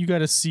that, you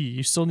got a C.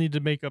 You still need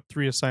to make up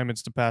 3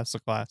 assignments to pass the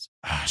class.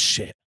 Ah,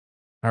 shit.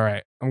 All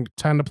right.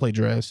 Time to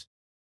plagiarize.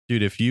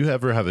 Dude, if you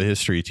ever have a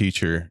history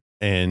teacher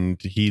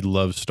and he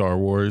loves Star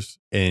Wars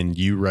and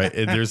you write,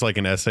 and there's like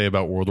an essay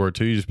about World War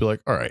II, you just be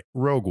like, all right,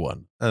 Rogue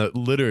One.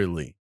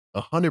 Literally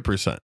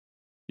 100%.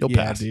 You'll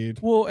pass. Dude.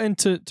 Well, and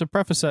to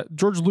preface that,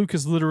 George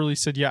Lucas literally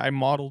said, yeah, I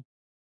modeled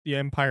the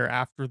Empire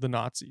after the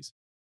Nazis.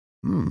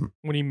 When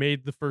he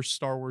made the first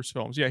Star Wars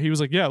films. Yeah, he was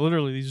like, yeah,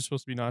 literally, these are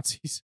supposed to be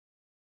Nazis.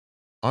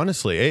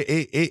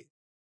 Honestly,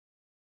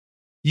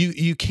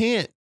 you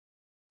can't.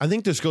 I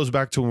think this goes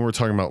back to when we're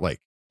talking about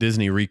like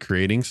Disney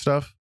recreating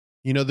stuff.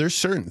 You know, there's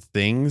certain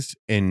things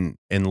in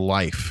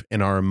life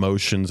and our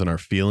emotions and our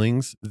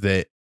feelings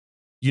that,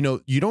 you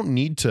know, you don't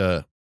need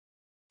to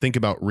think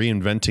about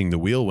reinventing the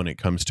wheel when it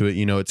comes to it.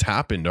 You know, it's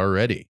happened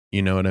already.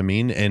 You know what I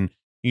mean? And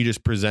you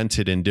just present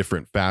it in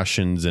different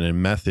fashions and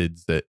in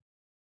methods that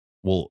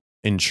will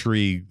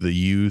intrigue the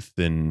youth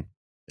and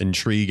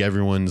intrigue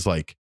everyone's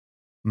like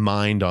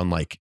mind on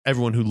like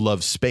everyone who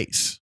loves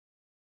space.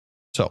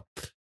 So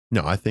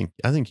no, I think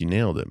you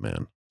nailed it,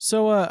 man.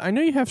 So I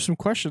know you have some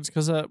questions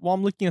because while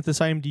I'm looking at this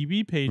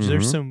IMDb page,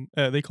 there's some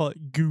they call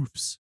it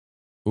goofs.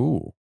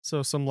 Ooh.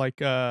 So some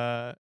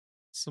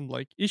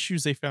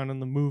issues they found in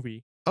the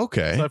movie.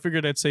 Okay. So I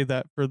figured I'd say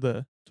that for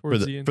the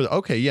end.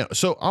 Okay, yeah.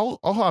 So I'll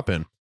hop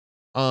in.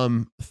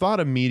 Thought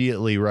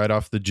immediately right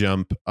off the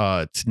jump,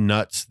 it's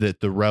nuts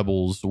that the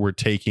rebels were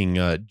taking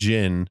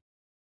Jin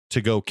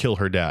to go kill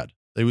her dad.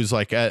 It was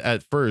like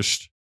at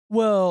first.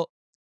 Well,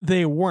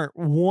 they weren't.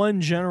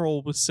 One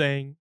general was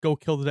saying, go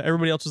kill the dad.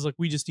 Everybody else was like,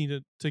 we just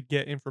needed to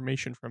get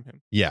information from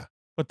him. Yeah.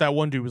 But that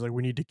one dude was like,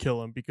 we need to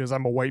kill him because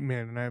I'm a white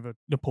man and I have a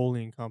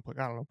Napoleon complex.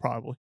 I don't know,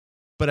 probably.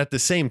 But at the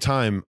same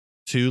time,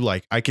 too,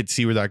 like I could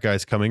see where that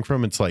guy's coming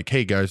from. It's like,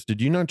 hey guys,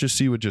 did you not just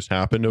see what just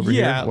happened over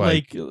here? Yeah,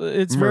 like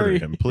it's murder very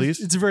him, please.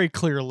 It's very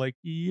clear, like,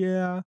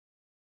 yeah.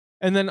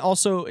 And then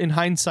also in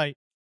hindsight,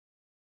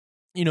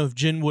 you know, if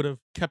Jin would have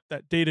kept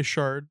that data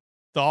shard,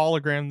 the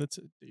hologram that's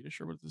a data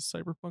shard, what is this,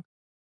 cyberpunk?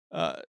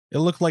 It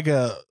looked like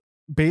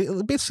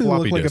basically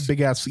floppy looked like disk.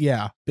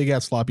 a big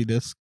ass floppy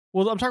disk.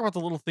 Well, I'm talking about the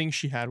little thing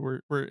she had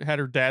where it had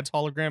her dad's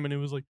hologram and it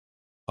was like,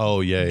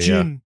 oh yeah,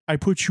 Jin, I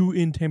put you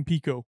in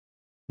Tampico.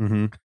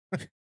 Mm-hmm.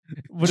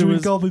 But Should it we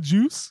was call the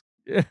juice?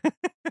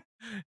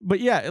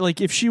 But yeah,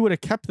 like if she would have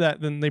kept that,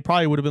 then they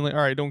probably would have been like, all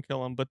right, don't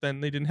kill him. But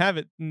then they didn't have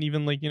it, and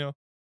even like the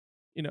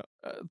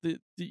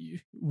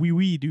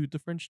wee dude, the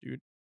French dude,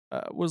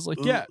 was like,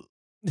 yeah,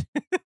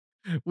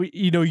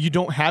 you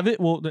don't have it.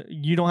 Well,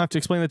 you don't have to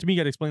explain that to me. You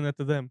got to explain that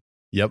to them.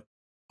 Yep,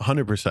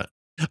 100%.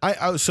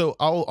 So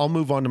I'll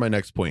move on to my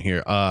next point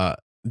here.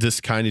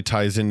 This kind of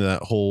ties into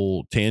that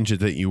whole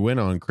tangent that you went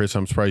on, Chris.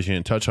 I'm surprised you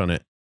didn't touch on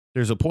it.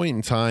 There's a point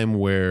in time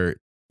where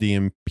the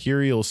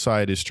Imperial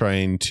side is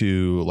trying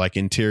to like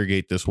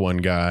interrogate this one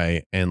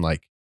guy and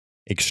like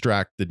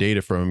extract the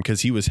data from him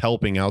because he was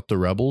helping out the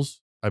rebels,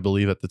 I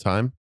believe, at the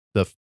time.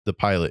 The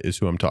pilot is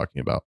who I'm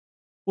talking about.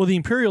 Well, the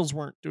Imperials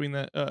weren't doing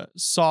that.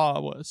 Saw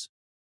was.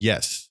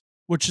 Yes.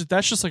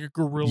 that's just like a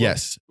gorilla.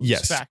 Yes.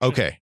 faction.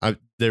 Okay.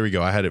 There we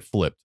go. I had it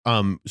flipped.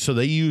 So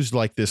they used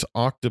like this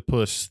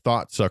octopus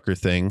thought sucker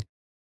thing,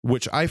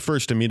 which I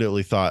first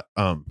immediately thought,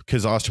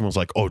 because Austin was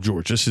like, "Oh,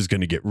 George, this is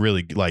going to get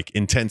really like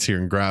intense here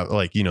and grab,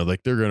 like, you know,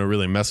 like they're going to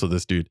really mess with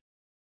this dude."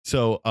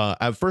 So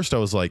at first I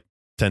was like,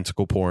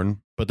 tentacle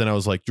porn, but then I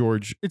was like,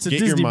 George, It's a get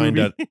Disney your mind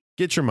movie. out,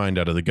 get your mind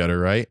out of the gutter,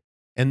 right?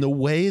 And the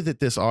way that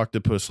this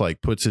octopus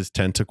like puts his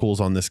tentacles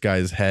on this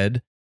guy's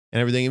head and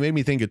everything, it made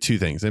me think of two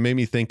things. It made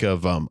me think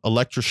of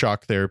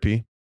electroshock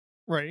therapy,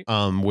 Right.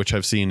 which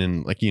I've seen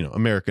in like, you know,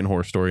 American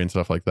Horror Story and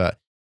stuff like that.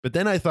 But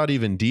then I thought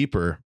even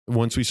deeper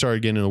once we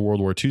started getting into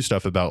World War II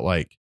stuff about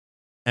like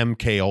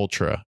MK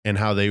Ultra and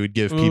how they would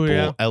give Ooh, people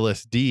yeah.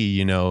 LSD,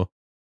 you know,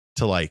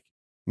 to like,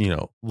 you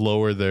know,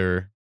 lower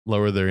their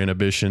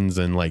inhibitions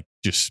and like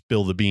just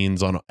spill the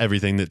beans on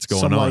everything that's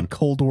going Some on. like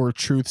Cold War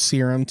truth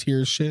serum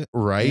tears shit.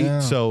 Right. Yeah.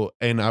 So,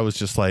 and I was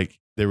just like,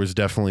 there was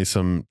definitely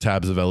some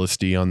tabs of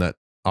LSD on that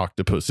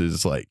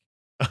octopus's like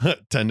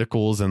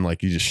tentacles, and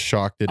like he just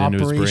shocked it into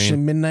his brain.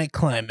 Operation Midnight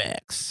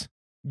Climax.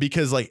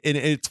 Because like, and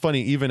it's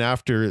funny, even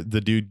after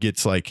the dude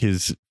gets like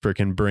his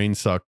freaking brain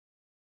sucked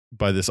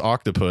by this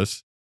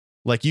octopus,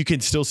 like you can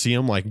still see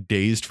him like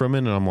dazed from it.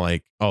 And I'm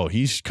like, oh,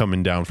 he's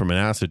coming down from an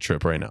acid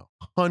trip right now.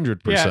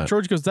 100%. Yeah,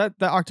 George goes, that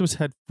octopus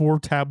had 4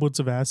 tablets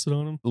of acid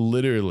on him.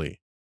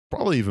 Literally.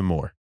 Probably even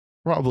more.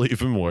 But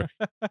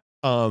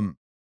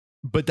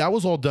that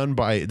was all done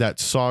by that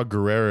Saw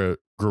Gerrera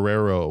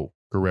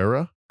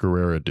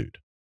dude.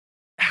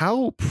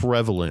 How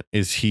prevalent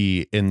is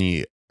he in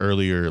the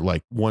earlier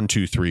like 1,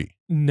 2, 3?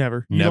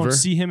 Never. You Never? don't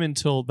see him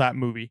until that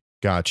movie.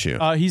 Got you.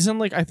 He's in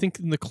like, I think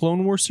in the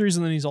Clone Wars series,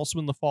 and then he's also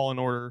in the Fallen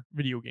Order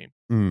video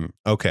game.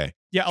 Okay.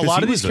 Yeah, a 'Cause lot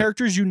he of these was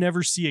characters you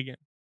never see again.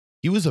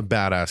 He was a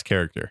badass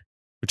character,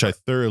 which I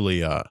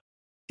thoroughly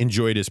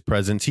enjoyed his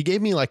presence. He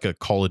gave me like a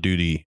Call of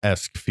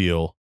Duty-esque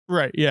feel.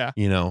 Right, yeah.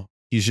 You know,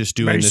 he's just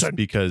doing this Mason.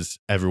 because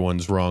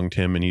everyone's wronged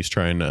him and he's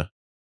trying to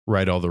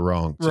right all the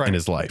wrongs Right. in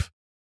his life.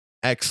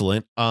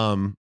 Excellent.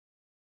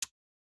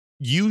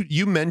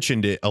 You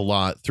mentioned it a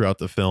lot throughout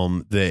the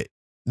film that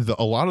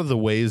a lot of the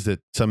ways that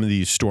some of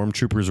these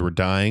stormtroopers were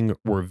dying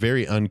were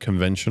very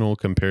unconventional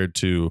compared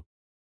to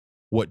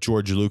what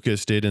George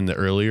Lucas did in the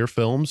earlier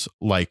films.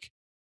 Like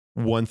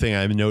one thing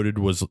I noted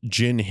was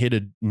Jyn hit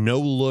a no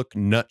look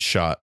nut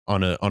shot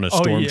on a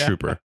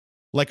stormtrooper.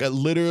 Like a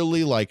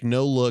literally like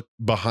no look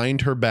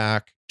behind her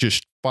back,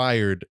 just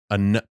fired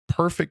a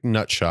perfect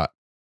nut shot.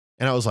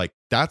 And I was like,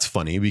 that's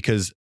funny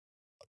because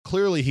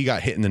clearly he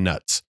got hit in the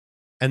nuts.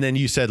 And then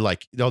you said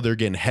like, oh, they're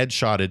getting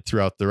headshotted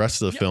throughout the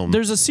rest of the film.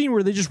 There's a scene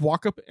where they just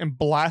walk up and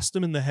blast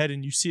him in the head,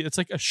 and you see it's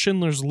like a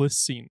Schindler's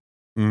List scene.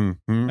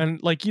 Mm-hmm.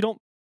 And like you don't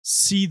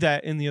see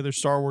that in the other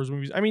Star Wars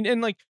movies. I mean,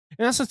 and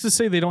that's not to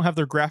say they don't have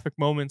their graphic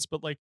moments,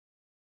 but like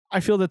I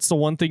feel that's the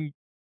one thing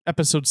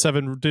Episode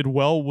 7 did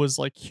well was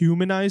like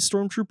humanize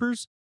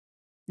stormtroopers.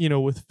 You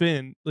know, with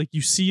Finn, like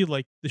you see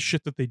like the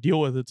shit that they deal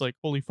with. It's like,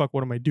 holy fuck,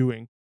 what am I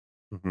doing?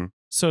 Mm-hmm.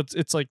 So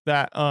it's like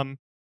that.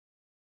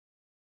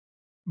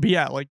 But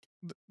yeah, like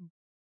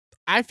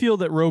I feel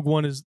that Rogue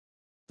One is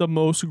the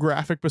most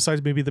graphic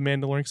besides maybe the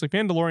Mandalorian. 'Cause like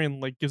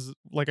Mandalorian, like gives,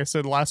 like I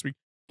said last week,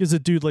 gives a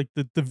dude like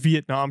the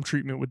Vietnam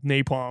treatment with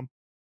napalm,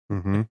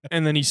 Mm-hmm.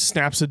 and then he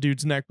snaps a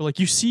dude's neck. But like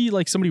you see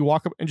like somebody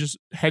walk up and just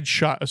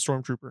headshot a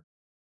stormtrooper.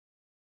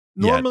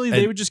 Normally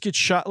they would just get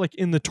shot like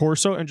in the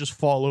torso and just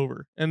fall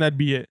over, and that'd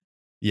be it.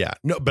 Yeah,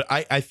 no, but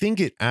I think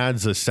it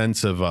adds a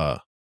sense of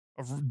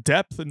Of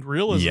depth and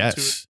realism to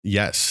it.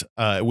 yes,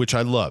 which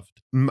I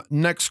loved.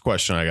 Next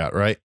question I got,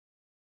 right?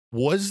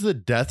 Was the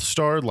Death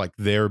Star like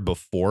there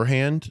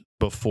beforehand,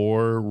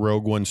 before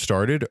Rogue One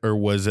started, or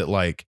was it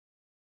like,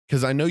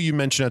 because I know you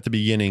mentioned at the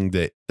beginning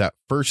that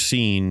first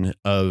scene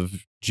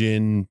of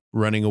Jyn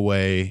running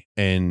away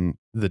and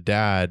the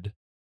dad,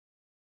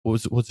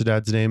 what's the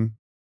dad's name?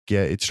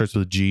 Yeah, it starts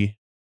with a G.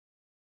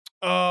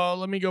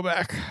 Let me go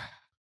back.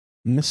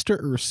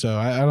 Mr. Urso.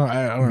 I don't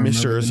Mr.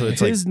 remember Urso, the name.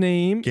 it's like His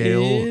name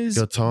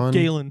is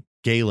Galen.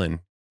 Galen.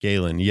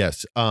 Galen,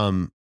 yes.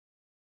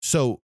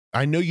 So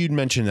I know you'd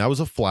mentioned that was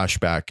a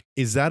flashback.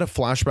 Is that a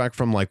flashback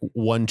from like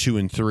 1, 2,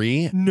 and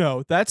 3?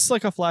 No, that's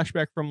like a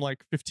flashback from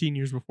like 15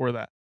 years before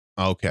that.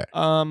 Okay.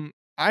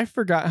 I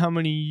forgot how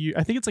many.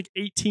 I think it's like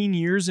 18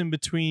 years in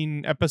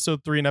between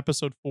Episode 3 and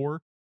Episode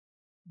 4.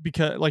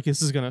 Because like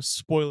this is gonna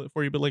spoil it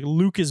for you, but like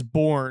Luke is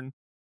born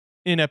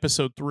in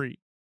Episode 3.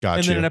 Gotcha.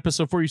 And then in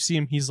Episode 4, you see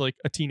him. He's like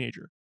a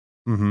teenager.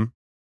 Mm-hmm.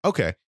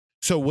 Okay.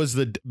 So was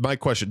my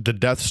question the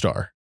Death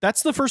Star?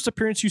 That's the first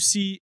appearance you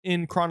see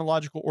in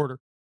chronological order.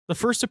 The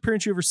first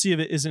appearance you ever see of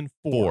it is in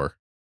 4.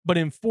 But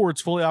in 4,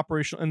 it's fully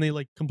operational, and they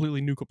like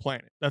completely nuke a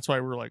planet. That's why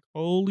we're like,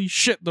 holy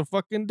shit, the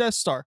fucking Death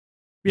Star.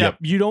 Yeah, Yep.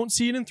 You don't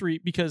see it in 3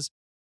 because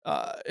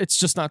it's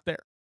just not there.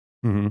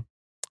 Mm-hmm.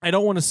 I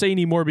don't want to say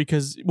anymore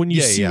because when you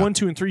see yeah. 1,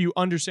 2, and 3, you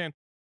understand,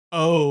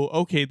 oh,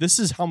 okay, this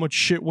is how much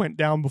shit went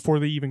down before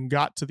they even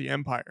got to the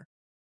Empire.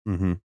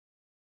 Mm-hmm.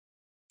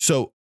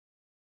 So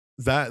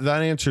that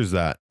answers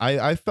that.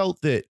 I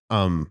felt that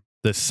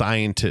the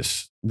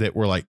scientists that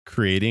were like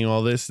creating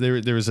all this,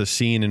 there was a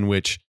scene in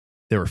which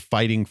they were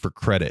fighting for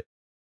credit.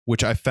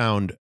 which I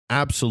found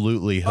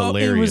absolutely Oh,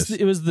 hilarious.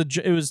 it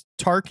was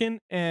Tarkin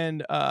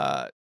and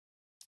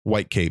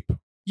White Cape.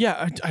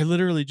 yeah, I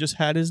literally just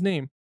had his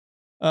name.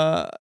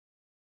 Uh,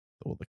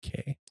 Oh, the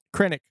K.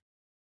 Krennic.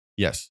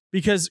 Yes.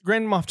 Because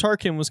Grand Moff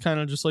Tarkin was kind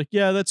of just like,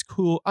 yeah, that's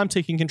cool. I'm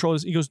taking control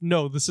of this. He goes,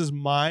 no, this is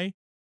my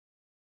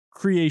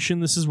creation.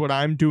 This is what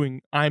I'm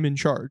doing. I'm in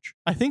charge.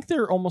 I think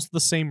they're almost the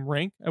same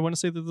rank. I want to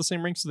say they're the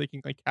same rank so they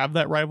can like have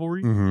that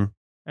rivalry. Mm-hmm.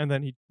 And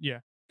then yeah.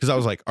 Because I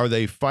was like, are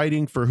they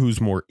fighting for who's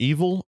more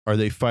evil? Are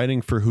they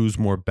fighting for who's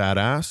more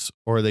badass?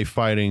 Or are they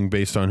fighting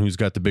based on who's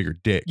got the bigger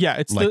dick? Yeah,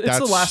 it's Like, the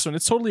that's- last one.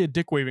 It's totally a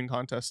dick waving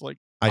contest. Like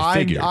I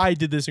figured. I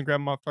did this and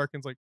Grand Moff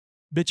Tarkin's like,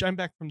 bitch, I'm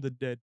back from the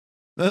dead.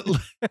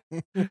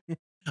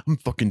 I'm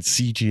fucking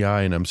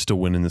CGI and I'm still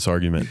winning this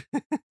argument.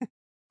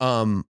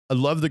 I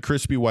love the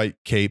crispy white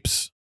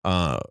capes.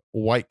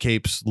 White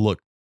capes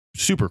look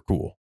super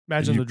cool.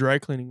 Imagine the dry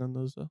cleaning on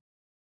those though.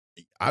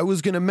 I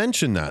was going to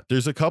mention that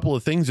there's a couple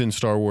of things in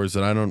Star Wars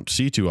that I don't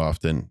see too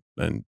often,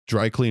 and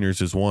dry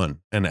cleaners is one.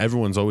 And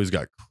everyone's always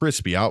got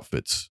crispy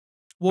outfits.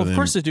 Well, of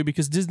course they do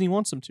because Disney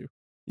wants them to.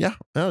 Yeah,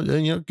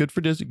 good for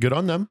Disney. Good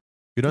on them.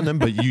 Good on them.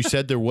 But you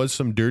said there was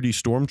some dirty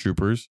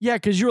stormtroopers. Yeah,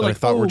 because you were like, I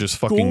thought were just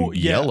fucking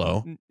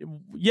yellow.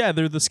 Yeah,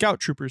 they're the scout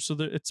troopers, so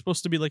it's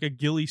supposed to be like a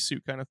ghillie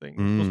suit kind of thing.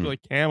 It's supposed to be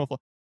like camouflage.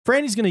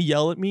 Franny's gonna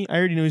yell at me. I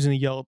already know he's gonna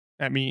yell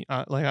at me.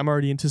 Like I'm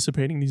already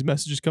anticipating these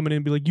messages coming in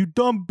and be like, "You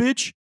dumb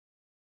bitch."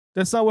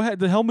 That's not what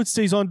the helmet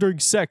stays on during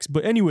sex.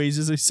 But anyways,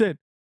 as I said,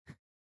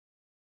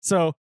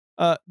 so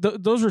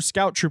those are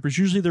scout troopers.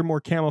 Usually they're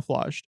more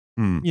camouflaged,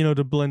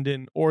 to blend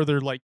in, or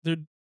they're like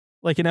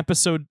in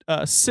episode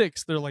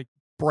 6, they're like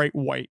bright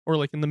white, or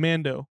like in the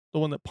Mando, the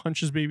one that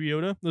punches Baby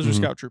Yoda. Those are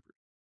scout troopers.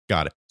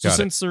 Got it. So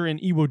since they're in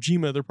Iwo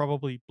Jima, they're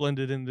probably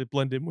blended in. They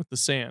blend in with the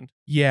sand.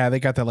 Yeah, they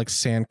got that like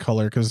sand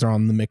color because they're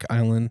on the Mick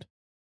Island.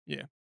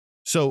 Yeah.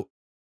 So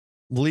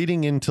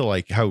leading into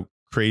like how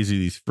crazy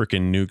these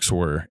freaking nukes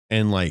were,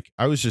 and like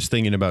I was just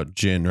thinking about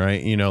Jyn,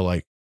 right?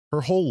 Like her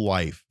whole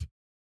life.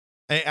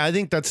 I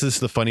think that's just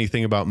the funny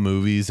thing about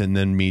movies, and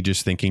then me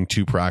just thinking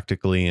too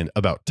practically and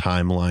about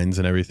timelines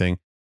and everything.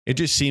 It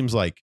just seems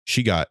like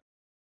she got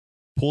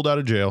pulled out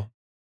of jail,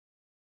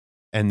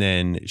 and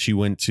then she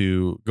went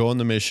to go on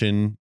the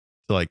mission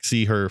to like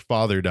see her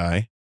father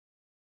die.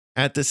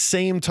 At the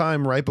same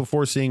time, right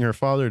before seeing her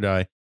father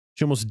die,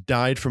 she almost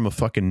died from a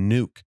fucking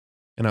nuke.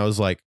 And I was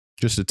like,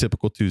 just a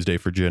typical Tuesday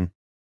for Jyn.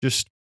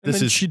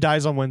 She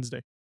dies on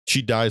Wednesday.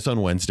 She dies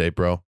on Wednesday,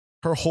 bro.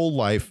 Her whole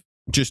life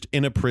just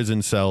in a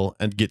prison cell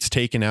and gets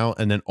taken out.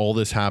 And then all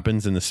this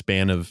happens in the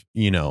span of,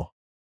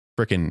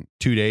 freaking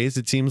 2 days,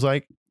 it seems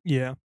like.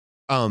 Yeah.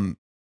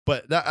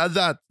 But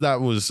that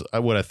was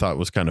what I thought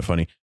was kind of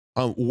funny.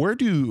 Where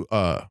do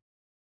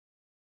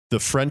the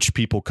French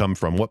people come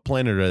from? What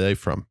planet are they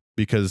from?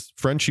 Because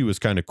Frenchie was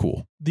kind of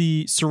cool.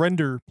 The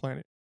Surrender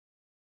planet.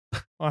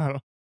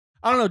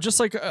 I don't know. Just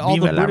like all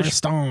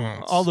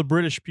the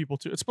British people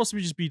too. It's supposed to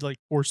just be like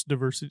forced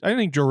diversity. I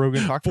think Joe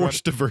Rogan talked about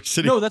forced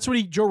diversity. No, that's what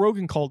Joe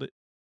Rogan called it.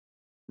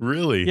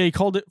 Really? Yeah, he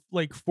called it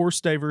like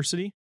forced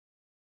diversity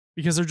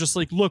because they're just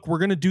like, look, we're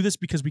gonna do this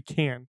because we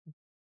can.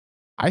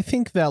 I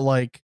think that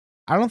like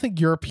I don't think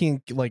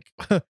European like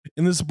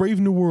in this brave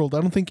new world,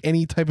 I don't think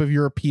any type of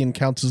European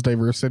counts as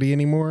diversity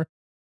anymore.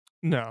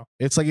 No,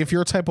 it's like if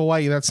you're a type of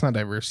white, that's not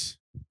diverse.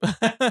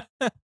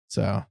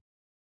 So.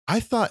 I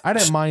thought I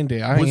didn't mind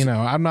it.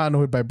 I'm not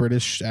annoyed by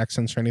British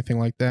accents or anything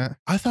like that.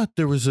 I thought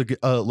there was a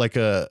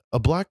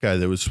black guy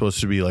that was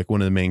supposed to be like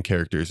one of the main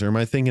characters. Or am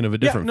I thinking of a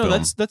different film? No,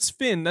 that's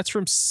Finn. That's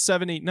from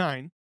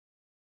 789.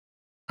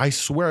 I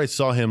swear I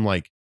saw him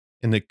like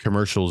in the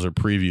commercials or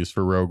previews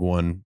for Rogue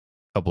One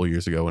a couple of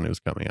years ago when it was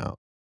coming out.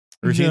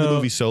 Or is he in the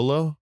movie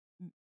Solo?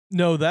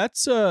 No,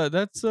 that's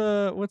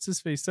what's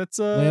his face? That's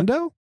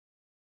Lando?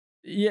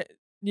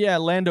 Yeah,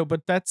 Lando,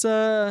 but that's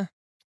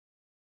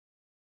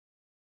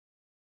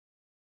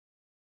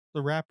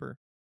the rapper.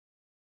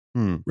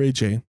 Ray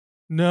J.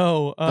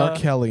 No. R.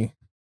 Kelly.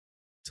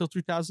 Till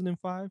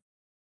 2005.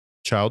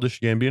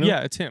 Childish Gambino? Yeah,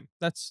 it's him.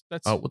 That's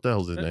oh, what the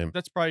hell's his name?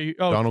 That's probably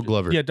Donald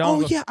Glover. Yeah, Donald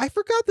Glover. Yeah, I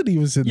forgot that he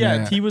was in that.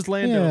 Yeah, he was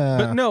Lando. Yeah.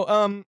 But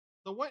no,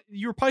 the one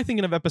you were probably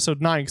thinking of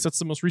episode 9 because that's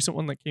the most recent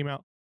one that came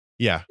out.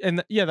 Yeah.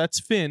 And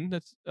that's Finn.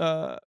 That's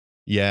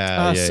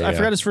yeah. I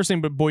forgot his first name,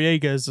 but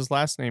Boyega is his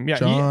last name. Yeah,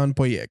 John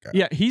Boyega.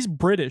 Yeah, he's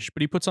British,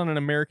 but he puts on an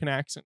American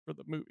accent for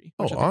the movie.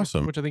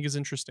 Awesome. Which I think is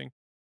interesting.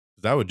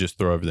 That would just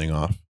throw everything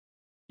off.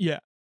 Yeah.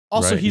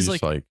 Also,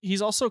 right?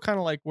 he's also kind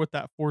of like with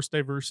that forced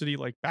diversity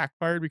like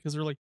backfired because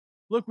they're like,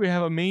 look, we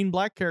have a main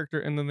black character,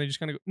 and then they just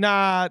kind of go,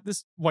 nah,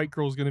 this white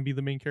girl's gonna be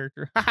the main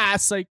character. Haha,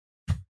 it's like,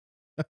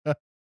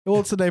 well,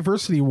 it's the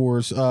diversity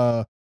wars.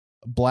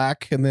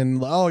 Black, and then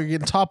you're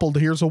getting toppled.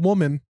 Here's a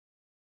woman.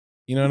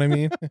 You know what I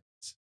mean?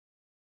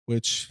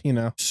 Which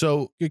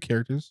so good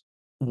characters.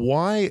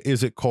 Why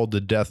is it called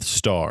the Death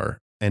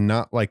Star and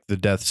not like the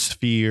Death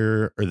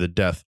Sphere or the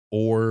Death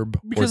Orb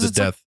or the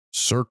Death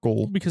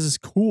Circle? Because it's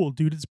cool,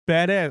 dude. It's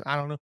badass. I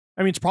don't know.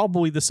 I mean, it's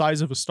probably the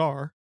size of a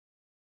star.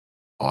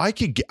 Oh, I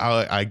get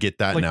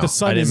that like now. The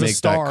sun I didn't is make a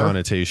star. that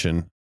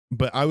connotation.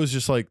 But I was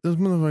just like,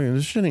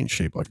 this shit ain't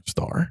shaped like a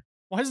star.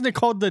 Why isn't it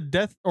called the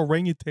death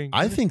orangutan?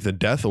 I think the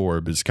death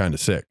orb is kind of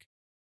sick.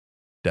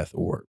 Death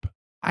orb.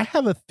 I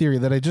have a theory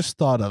that I just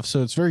thought of,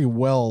 so it's very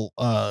well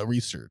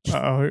researched.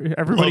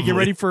 Everybody get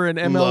ready for an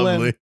MLM,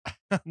 Lovely.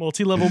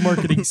 multi-level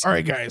marketing. All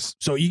right, guys.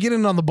 So you get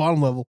in on the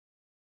bottom level.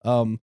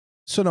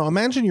 So now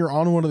imagine you're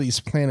on one of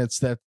these planets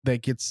that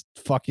gets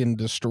fucking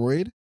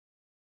destroyed.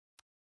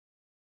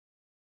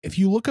 If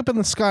you look up in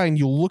the sky and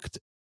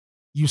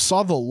you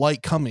saw the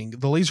light coming,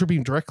 the laser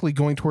beam directly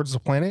going towards the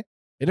planet,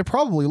 it'd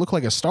probably look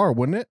like a star,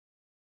 wouldn't it?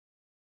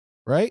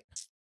 Right?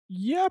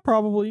 Yeah,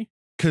 probably.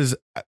 Because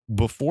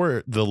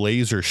before the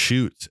laser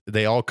shoots,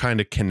 they all kind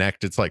of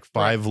connect. It's like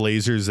 5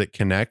 lasers that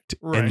connect,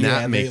 Right. and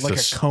that makes like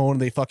a cone.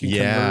 They fucking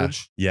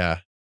converge. Yeah.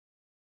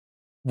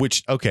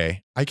 Which,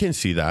 okay, I can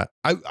see that.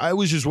 I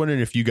was just wondering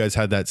if you guys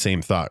had that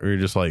same thought, or you're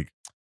just like,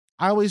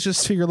 I always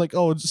just figure like,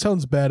 oh, it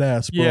sounds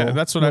badass, bro. Yeah,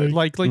 that's what I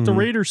like the Mhm.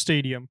 Raider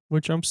Stadium,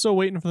 which I'm still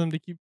waiting for them to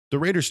keep. the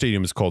Raider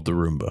Stadium is called the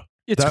Roomba.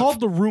 It's called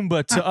the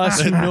Roomba to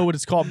us who know what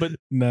it's called, but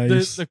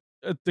Nice.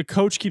 the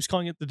coach keeps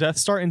calling it the Death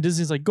Star, and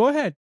Disney's like, go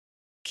ahead,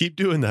 Keep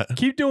doing that.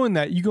 keep doing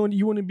that. You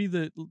want to be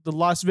the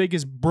Las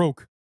Vegas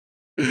broke.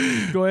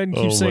 Go ahead and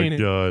keep saying it.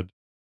 God.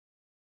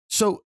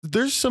 So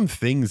there's some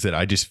things that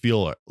I just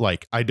feel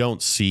like I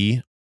don't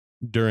see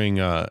during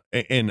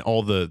in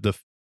all the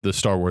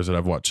Star Wars that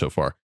I've watched so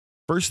far.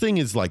 First thing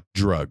is like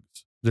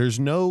drugs. There's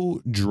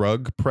no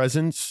drug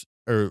presence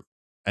or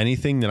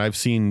anything that I've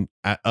seen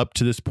up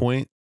to this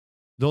point.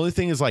 The only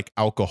thing is like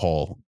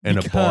alcohol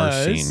and a bar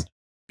scene.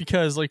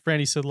 Because like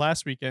Franny said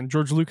last weekend,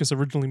 George Lucas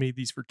originally made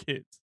these for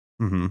kids.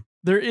 Mm-hmm.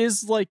 There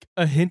is like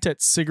a hint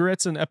at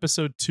cigarettes in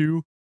episode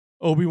 2.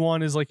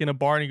 Obi-Wan is like in a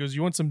bar and he goes,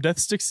 you want some death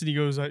sticks? And he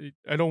goes, I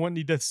don't want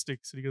any death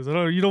sticks. And he goes,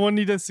 you don't want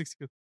any death sticks.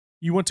 He goes,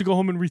 you want to go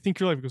home and rethink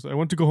your life? He goes, I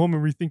want to go home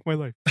and rethink my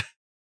life.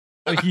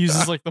 Like he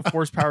uses like the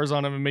force powers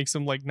on him and makes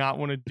him like not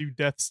want to do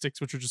death sticks,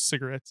 which are just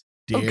cigarettes.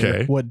 Dare,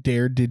 Okay. What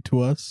Dare did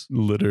to us.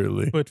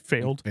 Literally. But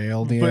failed.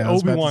 Failed. Yeah, But I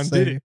was about to Obi-Wan say.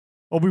 did it.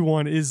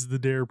 Obi-Wan is the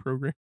Dare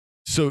program.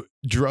 So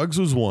drugs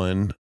was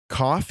one.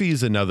 Coffee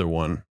is another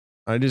one.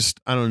 I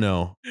don't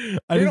know.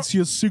 I didn't see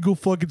a single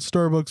fucking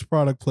Starbucks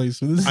product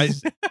placement. This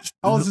is,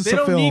 how is this They a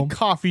don't film? need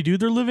coffee, dude.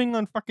 They're living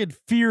on fucking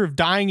fear of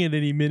dying at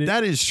any minute.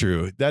 That is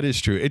true. That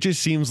is true. It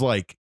just seems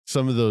like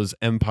some of those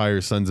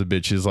Empire sons of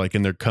bitches, like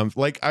in their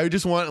like I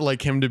just want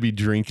like him to be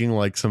drinking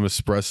like some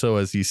espresso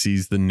as he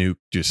sees the nuke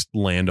just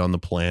land on the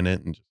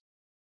planet and just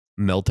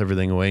melt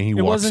everything away. He it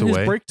walks wasn't away.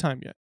 his break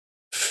time yet.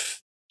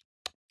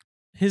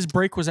 His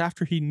break was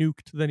after he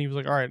nuked. Then he was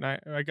like, all right,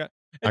 I got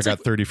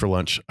 30 for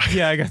lunch.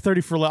 yeah, I got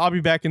 30 for I'll be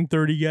back in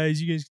 30,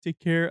 guys. You guys take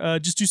care.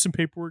 Just do some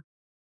paperwork.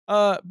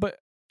 But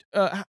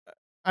I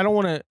don't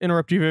want to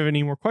interrupt you if you have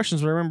any more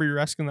questions, but I remember you're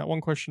asking that one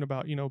question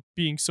about,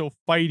 being so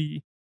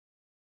fighty.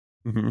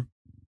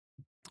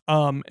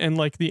 Mm-hmm. And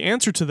like the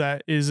answer to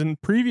that is in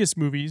previous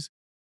movies,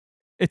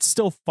 it's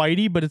still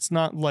fighty, but it's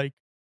not like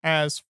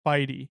as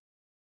fighty.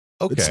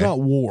 Okay. It's not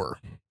war.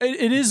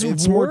 It is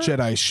It's war. more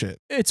Jedi shit.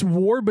 It's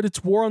war, but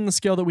it's war on the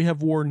scale that we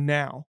have war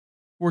now.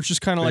 Where it's just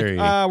kind of like, Very-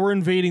 we're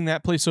invading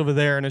that place over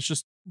there, and it's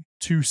just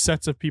 2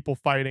 sets of people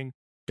fighting.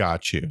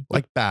 Got you.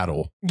 Like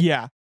battle.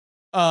 Yeah.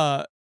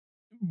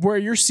 Where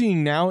you're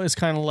seeing now is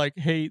kind of like,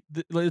 hey,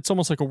 it's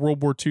almost like a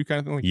World War II kind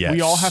of thing. Like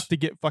we all Yes. have to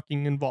get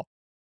fucking involved.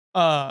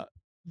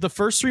 The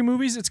first 3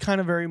 movies, it's kind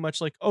of very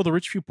much like, oh, the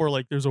rich people are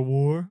like, there's a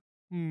war.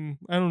 I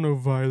don't know,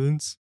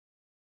 violence.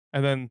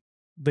 And then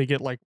they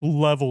get like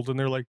leveled and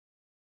they're like,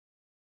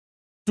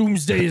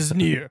 doomsday is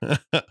near.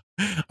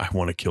 I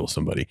want to kill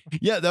somebody.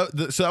 Yeah.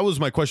 So that was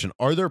my question.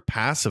 Are there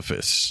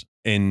pacifists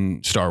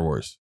in Star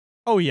Wars?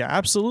 Oh yeah,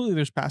 absolutely.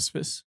 There's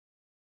pacifists.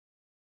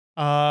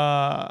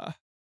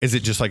 Is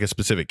it just like a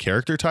specific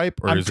character type,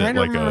 or I'm is trying it to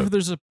like remember a? if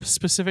there's a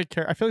specific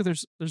character. I feel like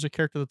there's a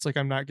character that's like,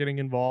 I'm not getting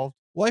involved.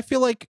 Well, I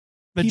feel like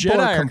The people Jedi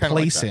are are kinda like that.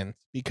 complacent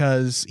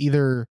because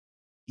either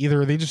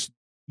they just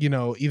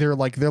either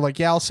like they're like,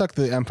 yeah, I'll suck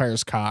the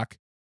Empire's cock.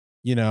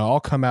 I'll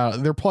come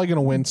out. They're probably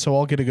gonna win, so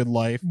I'll get a good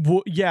life.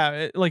 Well,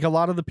 yeah, like a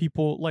lot of the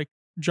people, like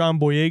John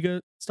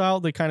Boyega style,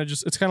 they kind of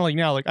just, it's kind of like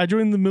now, like I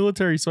joined the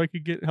military so I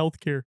could get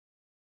healthcare.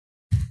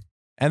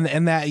 And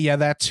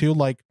that too,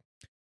 like,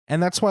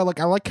 and that's why like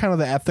I like kind of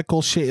the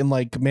ethical shit in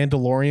like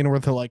Mandalorian where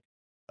they're like,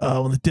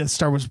 when the Death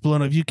Star was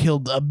blown up, you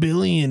killed 1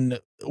 billion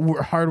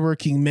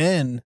hardworking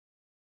men.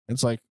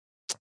 It's like,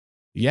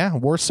 yeah,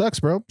 war sucks,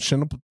 bro.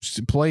 Shouldn't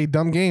play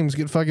dumb games,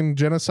 get fucking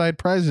genocide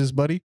prizes,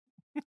 buddy.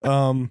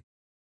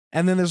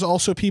 And then there's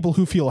also people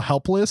who feel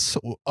helpless,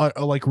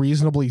 like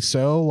reasonably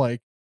so.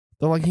 Like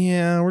they're like,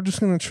 yeah, we're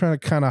just gonna try to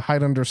kind of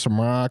hide under some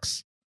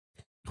rocks.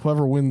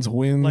 Whoever wins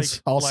wins.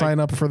 Like- I'll like- sign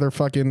up for their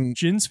fucking.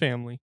 Jin's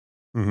family.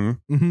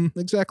 Mm-hmm.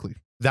 Exactly.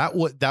 That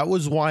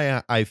was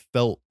why I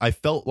felt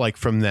like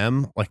from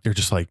them, like they're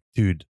just like,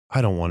 dude,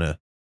 I don't want to.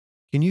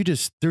 Can you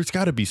just? There's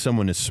got to be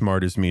someone as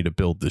smart as me to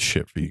build this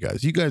shit for you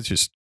guys. You guys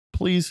just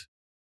please.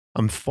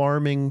 I'm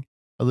farming.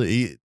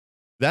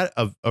 That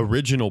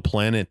original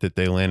planet that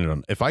they landed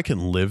on. If I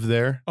can live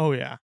there, Oh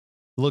yeah.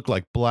 look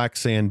like black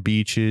sand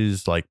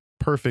beaches, like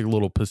perfect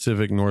little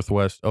Pacific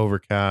Northwest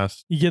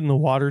overcast. You get in the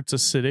water, it's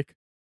acidic.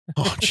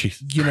 Oh,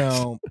 jeez. You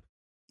know,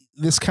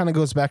 this kind of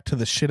goes back to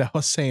the shit I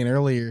was saying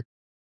earlier.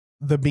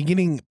 The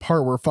beginning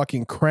part where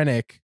fucking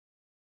Krennic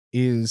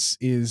is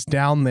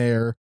down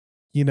there,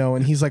 you know,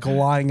 and he's like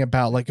lying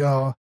about like,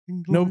 oh,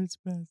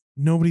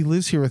 nobody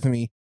lives here with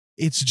me.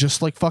 It's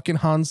just like fucking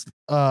Hans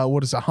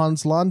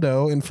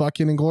Lando in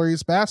fucking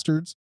Inglourious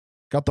Bastards.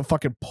 Got the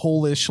fucking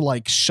Polish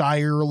like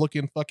Shire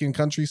looking fucking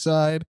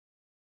countryside,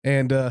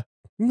 and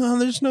no,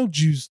 there's no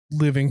Jews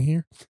living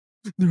here.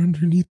 They're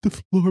underneath the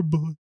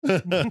floorboard.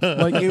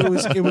 Like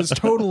it was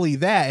totally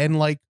that. And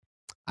like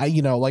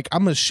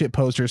I'm a shit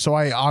poster, so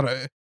I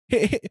oughta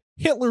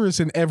Hitler is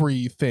in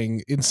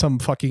everything in some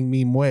fucking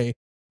meme way,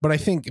 but I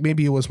think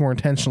maybe it was more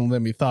intentional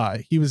than we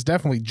thought. He was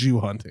definitely Jew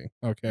hunting.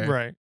 Okay.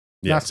 Right.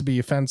 Not to be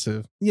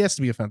offensive. He has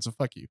to be offensive.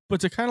 Fuck you. But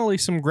to kind of lay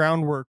some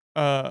groundwork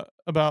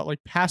about like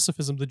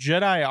pacifism, the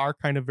Jedi are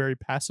kind of very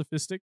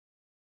pacifistic.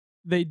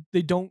 They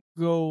don't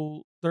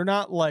go, they're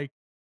not like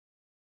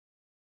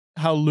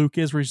how Luke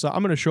is, where he's like,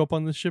 I'm gonna show up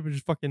on this ship and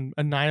just fucking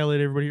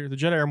annihilate everybody here. The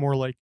Jedi are more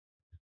like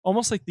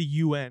almost like the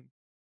UN.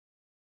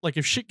 Like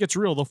if shit gets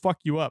real, they'll fuck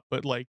you up.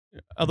 But like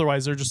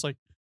otherwise they're just like,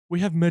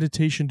 we have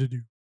meditation to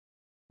do.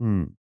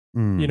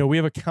 You know, we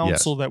have a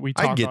council that we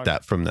talk I get on.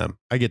 that from them.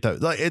 I get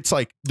that. Like it's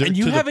like, and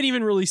you haven't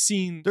even really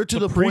seen they're to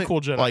the prequel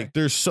point, Jedi. like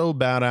they're so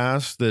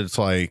badass that it's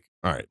like,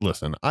 all right,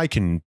 listen, I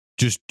can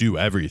just do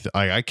everything.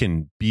 I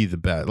can be the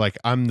best. Like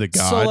I'm the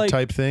god like,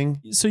 type thing.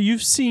 So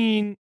you've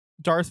seen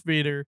Darth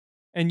Vader,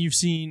 and you've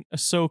seen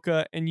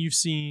Ahsoka, and you've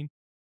seen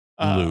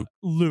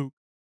Luke.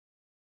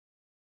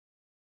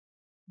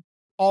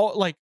 All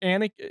like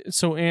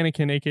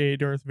Anakin, aka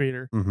Darth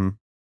Vader. Mm-hmm.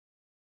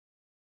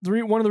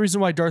 One of the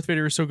reasons why Darth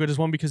Vader is so good is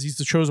one, because he's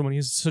the chosen one. He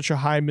has such a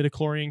high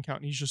midichlorian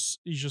count, and he's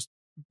just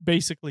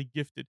basically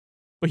gifted.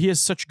 But he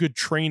has such good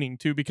training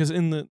too, because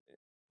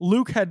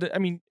Luke had to, I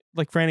mean,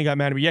 like Franny got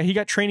mad at me. Yeah, he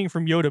got training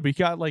from Yoda, but he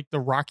got like the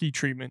Rocky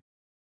treatment.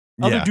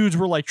 Other dudes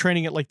were like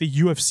training at like the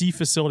UFC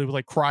facility with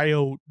like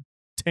cryo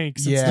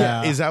tanks and stuff.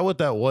 Yeah. Is that what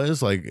that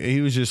was? Like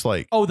he was just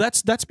like, oh,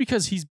 that's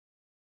because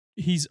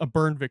he's a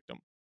burn victim.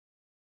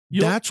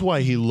 That's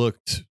why he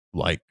looked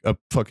like a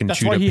fucking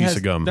chewed up piece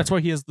of gum. That's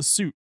why he has the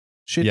suit.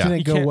 Shit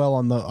didn't go well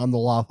on the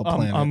lava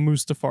planet. On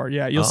Mustafar.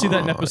 Yeah, you'll see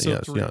that in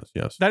episode 3.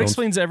 Yes. That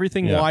explains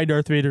everything why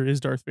Darth Vader is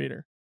Darth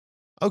Vader.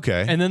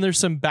 Okay. And then there's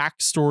some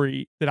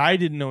backstory that I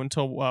didn't know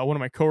until one of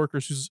my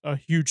coworkers, who's a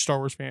huge Star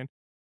Wars fan.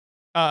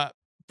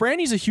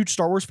 Brandy's a huge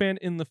Star Wars fan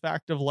in the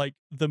fact of like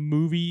the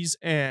movies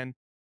and,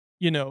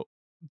 you know,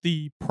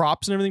 the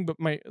props and everything. But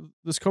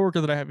this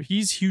coworker that I have,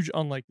 he's huge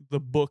on like the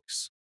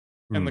books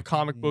and the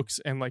comic books,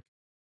 and like,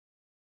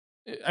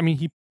 I mean,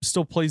 he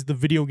still plays the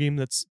video game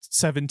that's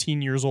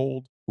 17 years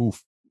old.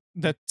 Oof.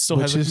 That still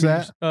Which has is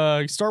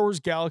that? Star Wars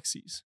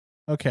Galaxies.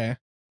 Okay.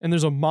 And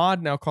there's a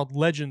mod now called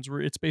Legends,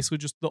 where it's basically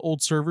just the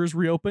old servers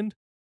reopened.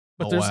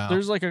 But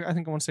there's like I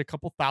think I want to say a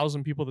couple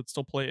thousand people that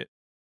still play it.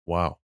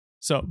 Wow.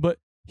 So, but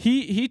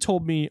he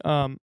told me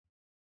I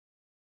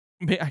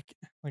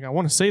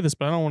want to say this,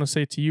 but I don't want to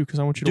say it to you because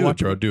I want you to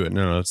watch it. Do it.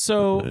 No.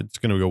 So it's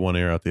gonna go one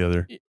ear out the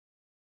other.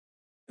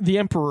 The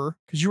Emperor,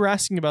 because you were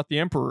asking about the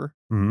Emperor.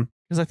 Mm-hmm.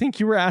 Because I think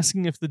you were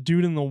asking if the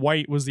dude in the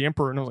white was the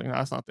Emperor, and I was like, no,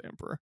 that's not the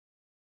Emperor.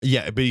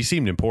 Yeah, but he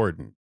seemed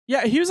important.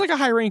 Yeah, he was like a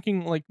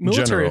high-ranking like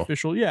military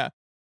official. Yeah.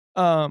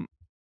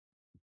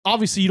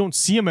 Obviously you don't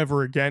see him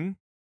ever again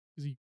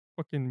because he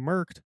fucking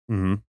murked.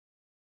 Mm-hmm.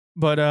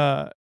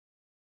 But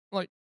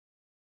like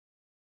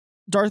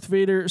Darth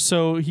Vader,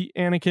 so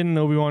Anakin and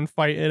Obi-Wan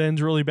fight. It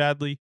ends really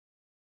badly,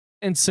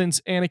 and since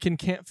Anakin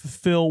can't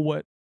fulfill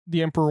what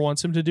the Emperor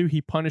wants him to do,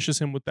 he punishes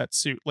him with that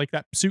suit. Like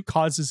that suit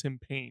causes him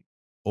pain.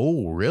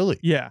 Oh, really?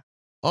 Yeah.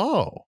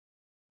 Oh.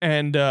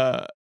 And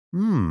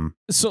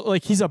so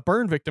like he's a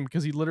burn victim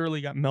because he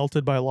literally got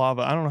melted by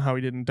lava. I don't know how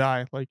he didn't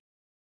die. Like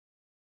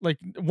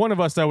one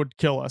of us, that would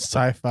kill us.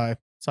 Sci-fi,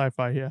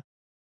 yeah.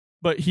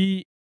 But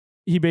he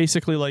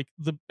basically, like,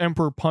 the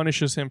Emperor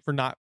punishes him for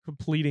not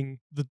completing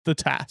the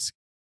task.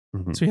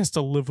 Mm-hmm. So he has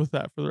to live with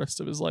that for the rest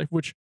of his life,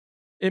 which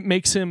it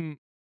makes him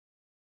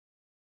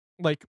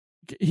like,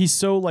 he's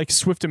so like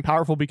swift and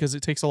powerful because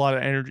it takes a lot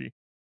of energy.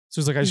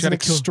 So he's like, I just gotta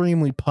kill.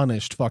 Extremely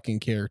punished fucking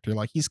character.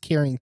 Like he's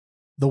carrying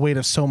the weight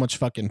of so much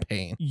fucking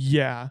pain.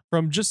 Yeah.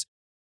 Just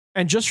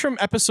from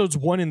episodes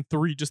 1 and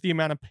 3, just the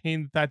amount of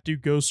pain that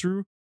dude goes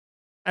through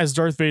as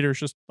Darth Vader is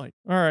just like,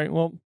 all right,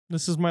 well,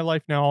 this is my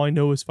life now. All I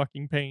know is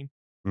fucking pain.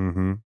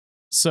 Mm-hmm.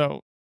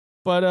 So,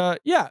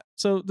 but yeah.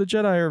 So the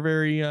Jedi are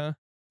very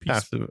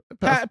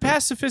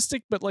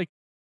pacifistic, but like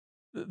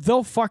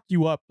they'll fuck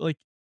you up. Like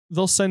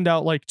they'll send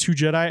out like 2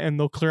 Jedi and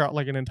they'll clear out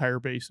like an entire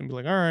base and be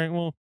like, all right,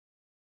 well,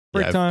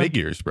 break time.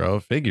 Figures, bro.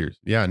 Figures.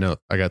 Yeah, no,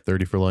 I got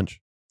 30 for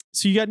lunch.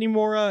 So you got any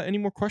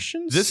more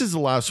questions? This is the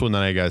last one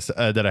that I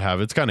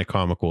have. It's kind of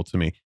comical to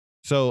me.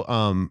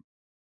 So,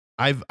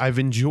 I've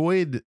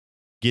enjoyed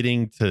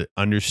getting to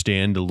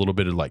understand a little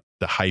bit of like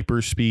the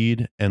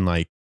hyperspeed and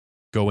like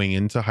going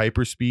into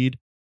hyperspeed.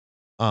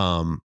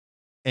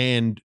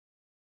 And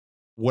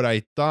what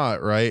I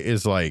thought, right,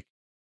 is like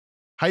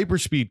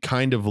hyperspeed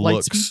kind of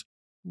looks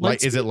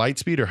Light, is it light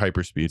speed or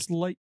hyperspeed? It's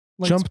light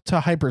Jump to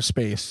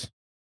hyperspace.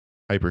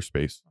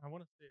 Hyperspace. I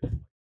want to say it.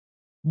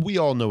 We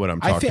all know what I'm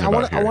I talking think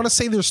about here. I want to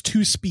say there's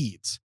 2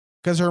 speeds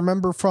because I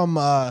remember from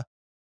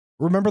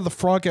remember the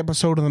frog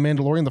episode of The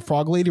Mandalorian, the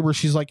frog lady, where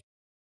she's like,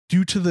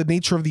 due to the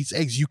nature of these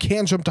eggs, you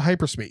can't jump to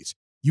hyperspace.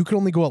 You can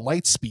only go at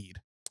light speed.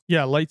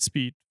 Yeah, light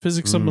speed.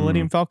 Physics of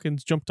Millennium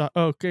Falcons jumped on.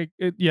 Oh, okay,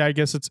 yeah, I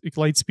guess it's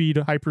light speed,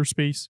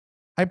 hyperspace.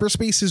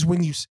 Hyperspace is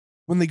when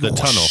they go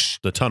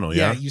the tunnel.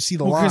 Yeah, you see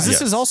the Well, line. because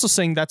this is also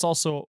saying that's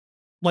also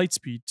light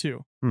speed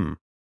too.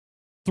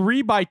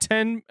 3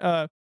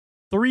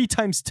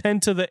 times 10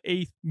 to the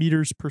 8th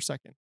meters per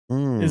second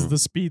is the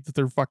speed that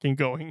they're fucking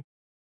going.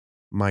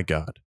 My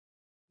God.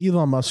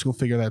 Elon Musk will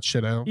figure that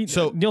shit out.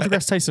 So Neil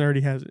deGrasse Tyson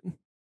already has it.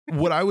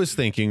 What I was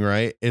thinking,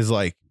 right, is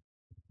like,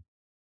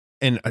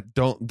 and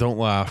don't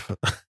laugh,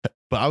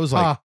 but I was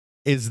like,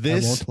 is I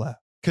this, won't laugh.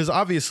 because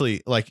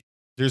obviously, like,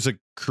 there's a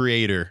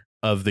creator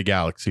of the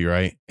galaxy,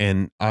 right?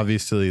 And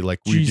obviously,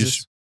 like,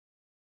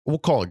 we'll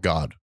call it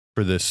God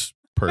for this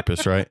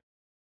purpose, right?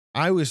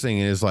 I was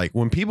thinking is like,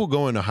 when people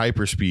go into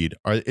hyperspeed,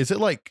 is it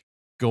like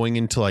going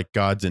into like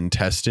God's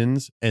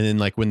intestines, and then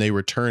like when they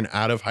return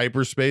out of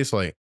hyperspace,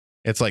 like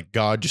it's like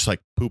God just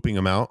like pooping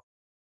them out?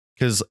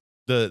 Because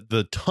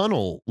the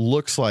tunnel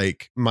looks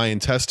like my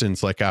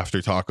intestines, like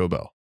after Taco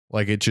Bell.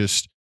 Like it's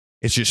just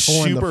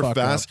Pulling the super fuck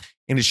fast,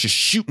 and it's just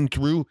shooting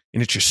through,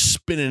 and it's just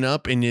spinning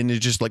up, and then it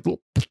just like, and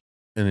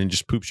then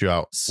just poops you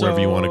out wherever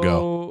you want to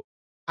go.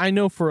 I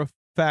know for a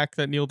fact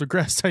that Neil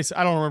deGrasse Tyson,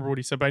 I don't remember what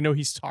he said, but I know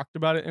he's talked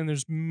about it, and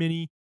there's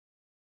many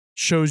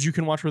shows you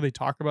can watch where they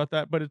talk about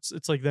that, but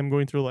it's like them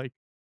going through, like,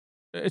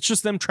 it's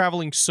just them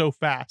traveling so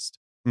fast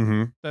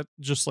that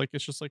just like,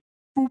 it's just like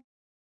boop.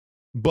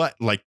 But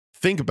like,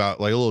 think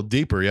about like a little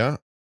deeper, yeah.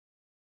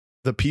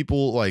 The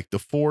people, like the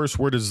Force,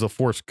 where does the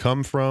Force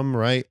come from,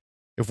 right?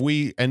 If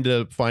we ended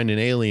up finding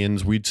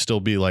aliens, we'd still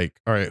be like,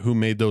 all right, who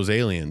made those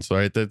aliens,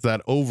 right? That's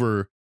that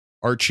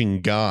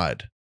overarching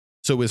God.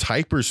 So is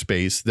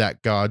hyperspace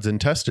that God's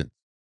intestines?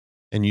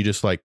 And you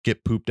just like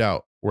get pooped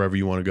out wherever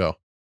you want to go.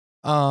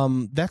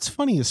 That's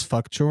funny as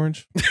fuck,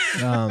 George.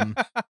 I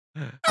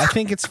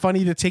think it's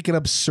funny to take an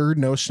absurd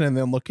notion and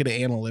then look at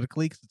it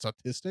analytically because it's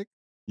autistic.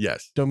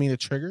 Yes. Don't mean a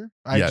trigger.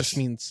 I just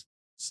mean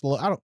slow.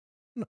 I don't,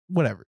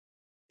 whatever.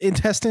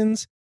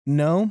 Intestines.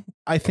 No,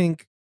 I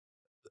think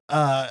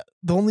the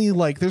only,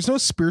 like, there's no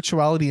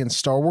spirituality in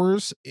Star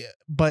Wars,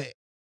 but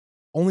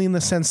only in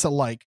the sense that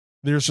like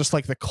there's just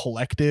like the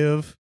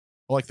collective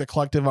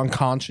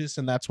unconscious,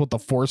 and that's what the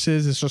Force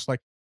is. It's just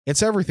like,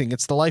 it's everything.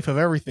 It's the life of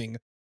everything.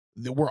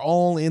 We're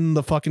all in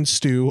the fucking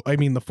stew. I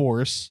mean the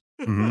Force.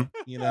 You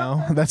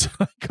know, that's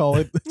what I call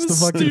it. It's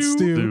the fucking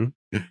stew.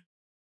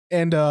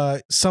 And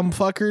some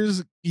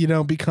fuckers, you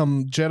know,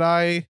 become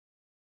Jedi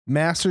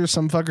Masters.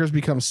 Some fuckers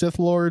become Sith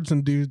Lords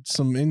and do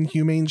some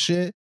inhumane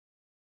shit.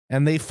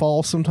 And they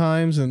fall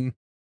sometimes, and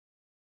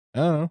I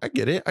don't know. I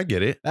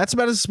get it. That's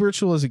about as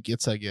spiritual as it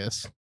gets, I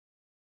guess.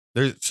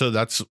 So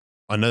that's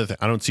another thing.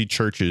 I don't see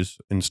churches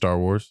in Star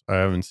Wars. I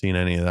haven't seen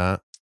any of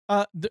that.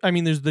 I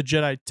mean, there's the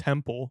Jedi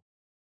Temple.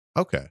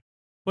 Okay.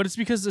 But it's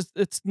because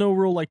it's no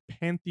real like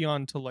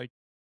pantheon to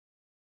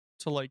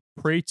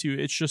pray to.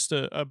 It's just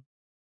a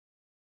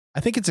I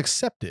think it's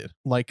accepted,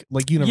 like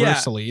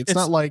universally. It's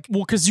not like,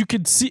 well, because you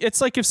could see,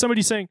 it's like if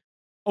somebody's saying,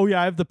 "Oh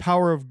yeah, I have the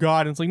power of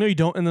God," and it's like, no, you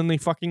don't, and then they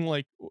fucking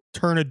like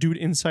turn a dude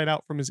inside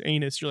out from his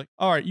anus. You're like,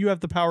 all right, you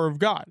have the power of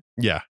God.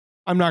 Yeah,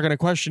 I'm not gonna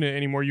question it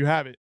anymore. You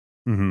have it.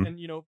 And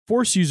you know,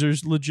 Force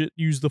users legit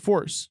use the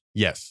Force.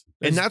 Yes,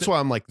 and that's why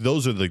I'm like,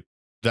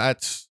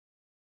 that's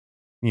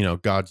you know,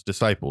 God's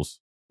disciples.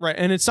 Right,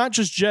 and it's not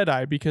just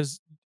Jedi, because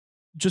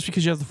just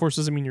because you have the Force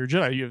doesn't mean you're a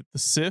Jedi. You have the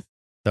Sith.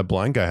 That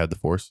blind guy had the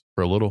Force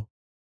for a little.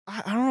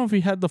 I don't know if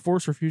he had the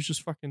Force or if he was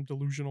just fucking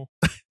delusional.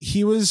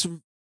 he was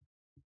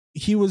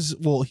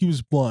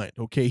blind.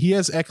 Okay, he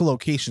has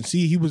echolocation.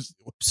 See, he was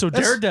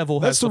Daredevil.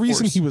 That's the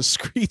reason Force. he was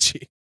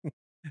screeching.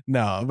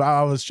 No,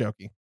 I was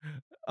joking.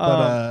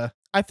 But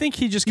I think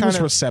he just he kind was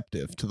of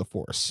receptive to the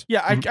Force.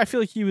 Yeah, I feel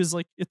like he was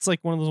like, it's like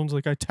one of those ones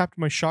like, I tapped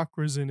my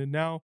chakras in and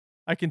now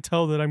I can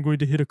tell that I'm going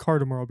to hit a car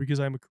tomorrow because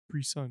I'm a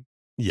Capri Sun.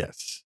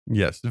 Yes.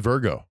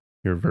 Virgo.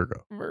 You're a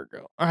Virgo.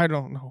 I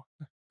don't know.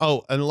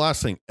 Oh, and the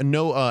last thing,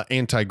 no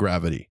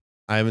anti-gravity.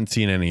 I haven't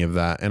seen any of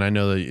that, and I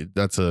know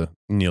that's a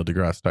Neil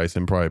deGrasse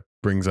Tyson probably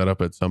brings that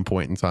up at some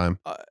point in time.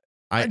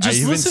 I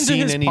haven't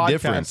seen any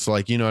difference.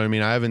 Like, you know what I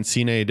mean? I haven't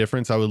seen any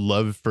difference. I would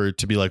love for it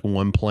to be like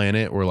one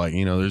planet where, like,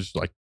 you know, there's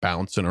like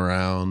bouncing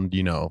around,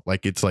 you know,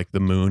 like it's like the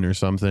moon or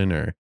something,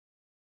 or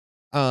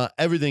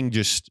everything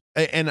just,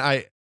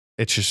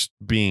 it's just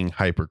being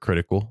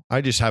hypercritical.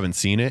 I just haven't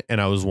seen it,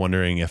 and I was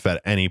wondering if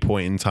at any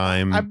point in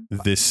time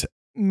this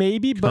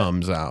maybe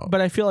comes out.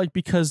 But I feel like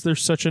because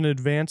there's such an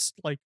advanced,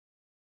 like,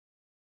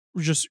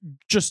 just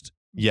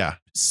yeah,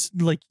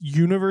 like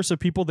universe of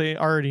people, they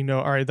already know,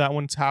 all right, that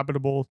one's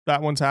habitable,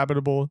 that one's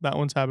habitable, that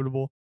one's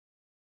habitable.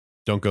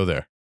 Don't go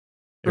there.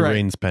 It Right.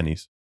 rains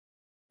pennies.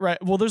 Right.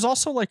 Well, there's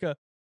also like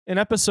in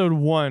episode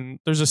 1,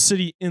 there's a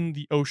city in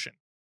the ocean.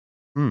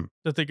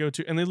 that they go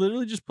to, and they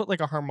literally just put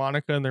like a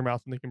harmonica in their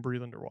mouth and they can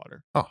breathe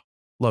underwater. Oh,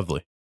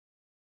 lovely.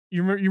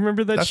 You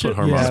remember that That's shit?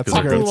 what harmonicas it's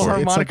are like, good for.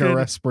 it's like a harmonica.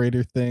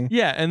 respirator thing.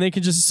 Yeah, and they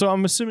can just. So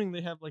I'm assuming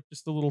they have like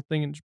just a little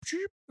thing and just,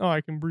 oh,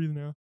 I can breathe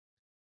now.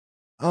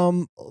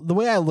 The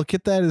way I look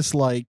at that is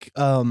like,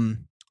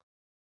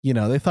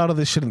 they thought of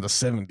this shit in the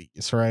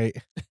 70s, right?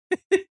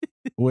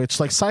 Which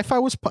like sci-fi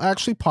was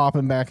actually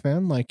popping back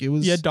then. Like it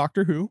was, Yeah,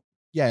 Doctor Who,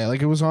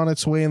 like it was on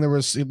its way, and there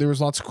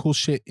was lots of cool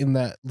shit in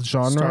that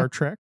genre. Star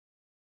Trek,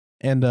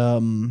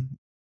 and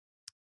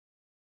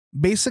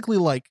basically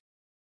like,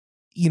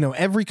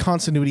 every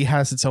continuity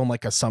has its own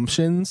like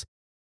assumptions,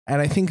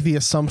 and I think the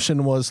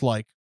assumption was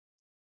like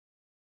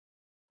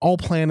all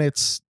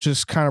planets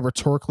just kind of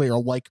rhetorically are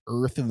like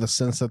Earth in the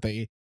sense that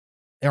they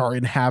are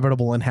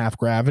inhabitable and have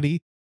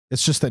gravity.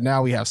 It's just that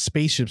now we have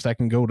spaceships that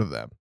can go to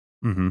them.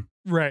 Mm-hmm.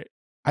 right?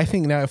 I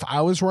think now if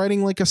I was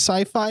writing like a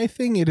sci-fi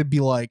thing, it'd be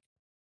like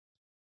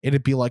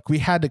we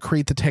had to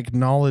create the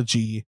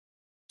technology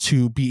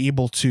to be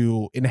able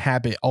to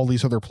inhabit all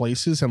these other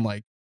places and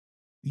like,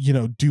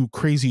 do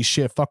crazy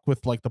shit, fuck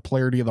with like the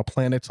polarity of the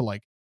planet to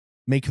like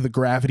make the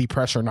gravity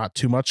pressure not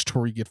too much to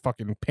where you get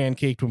fucking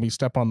pancaked when we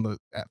step on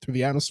through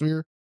the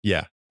atmosphere.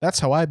 Yeah. That's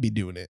how I'd be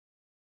doing it.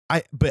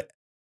 But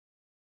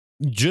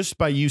just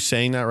by you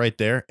saying that right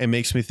there, it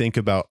makes me think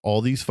about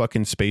all these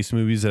fucking space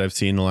movies that I've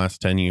seen in the last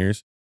 10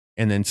 years.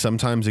 And then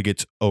sometimes it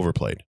gets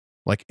overplayed,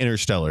 like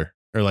Interstellar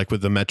or like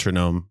with the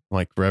metronome,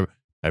 like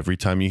every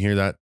time you hear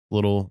that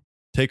little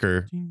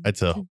ticker,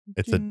 it's a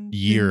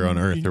year on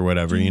Earth or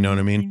whatever. You know what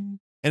I mean?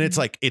 And it's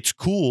like, it's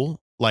cool.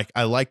 Like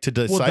I like to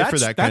decipher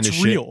that kind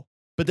of real. shit.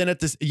 But then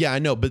I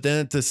know. But then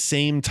at the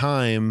same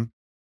time,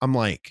 I'm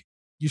like,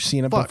 you've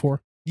seen it fuck.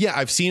 before. Yeah,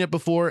 I've seen it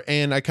before,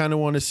 and I kind of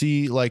want to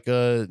see like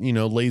a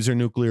laser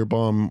nuclear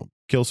bomb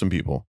kill some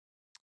people.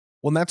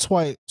 Well, and that's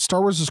why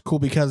Star Wars is cool,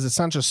 because it's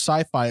not just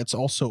sci-fi; it's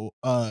also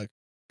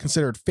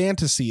considered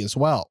fantasy as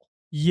well.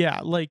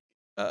 Yeah,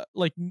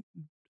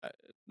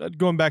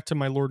 going back to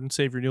my Lord and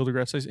Savior Neil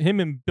deGrasse, him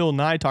and Bill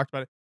Nye talked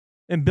about it,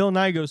 and Bill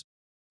Nye goes,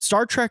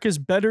 Star Trek is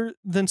better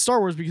than Star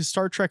Wars because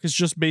Star Trek is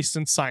just based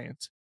in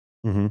science.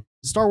 Mm-hmm.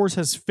 Star Wars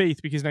has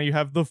faith because now you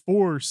have the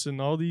Force and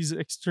all these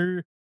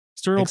external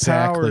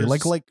Exactly.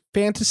 powers. Like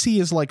fantasy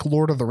is like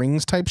Lord of the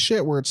Rings type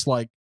shit, where it's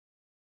like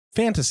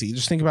fantasy.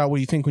 Just think about what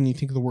you think when you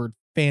think of the word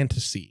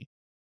fantasy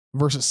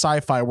versus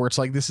sci-fi, where it's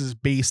like this is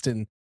based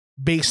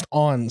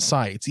on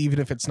science, even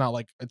if it's not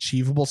like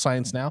achievable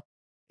science now.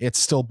 It's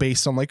still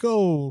based on like,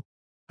 oh,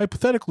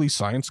 hypothetically,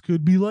 science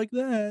could be like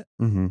that.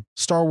 Mm-hmm.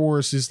 Star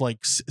Wars is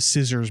like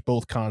scissors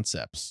both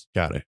concepts.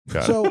 Got it.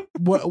 So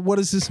what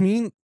does this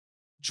mean?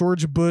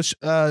 George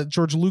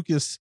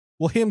Lucas,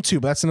 well, him too,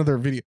 but that's another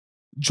video.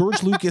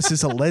 George Lucas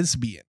is a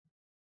lesbian.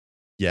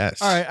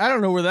 Yes. All right, I don't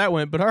know where that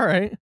went, but all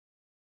right.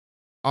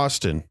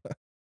 Austin,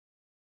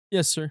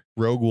 Yes, sir.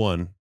 Rogue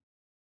One,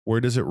 where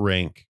does it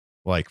rank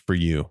like for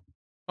you?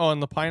 Oh,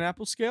 on the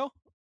pineapple scale,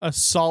 a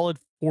solid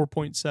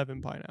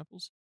 4.7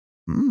 pineapples.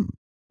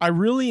 I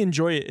really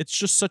enjoy it. It's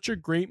just such a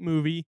great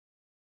movie.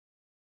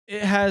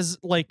 It has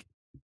like,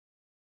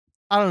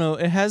 I don't know,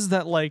 it has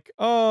that like,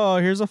 oh,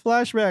 here's a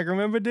flashback.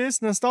 Remember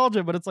this?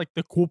 Nostalgia. But it's like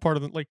the cool part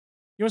of it. Like,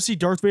 you want to see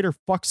Darth Vader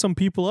fuck some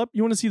people up?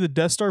 You want to see the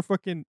Death Star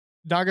fucking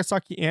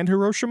Nagasaki and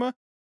Hiroshima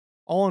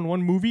all in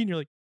one movie? And you're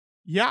like,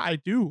 yeah, I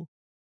do.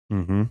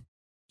 Mm-hmm.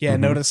 Yeah,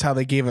 notice how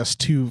they gave us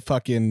 2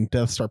 fucking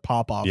Death Star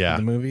pop-off in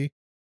the movie.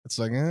 It's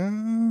like,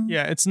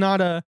 yeah, it's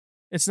not,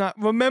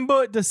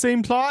 remember the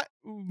same plot?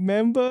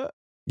 Remember?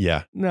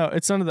 Yeah. No,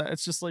 it's none of that.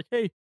 It's just like,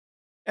 hey,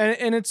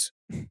 and it's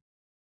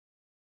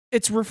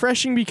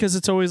refreshing because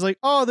it's always like,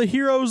 oh, the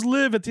heroes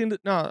live at the end.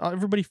 No,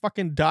 everybody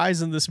fucking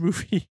dies in this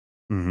movie.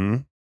 Mm-hmm.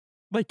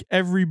 Like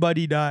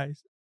everybody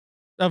dies.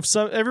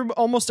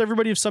 Almost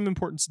everybody of some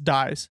importance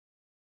dies.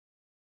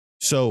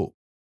 So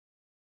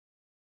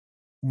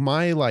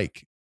my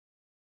like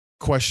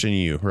question to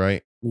you,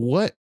 right?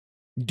 What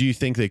do you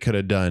think they could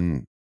have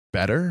done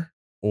better?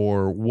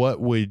 Or what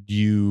would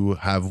you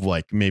have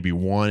like maybe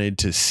wanted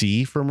to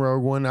see from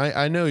Rogue One?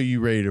 I know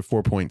you rated a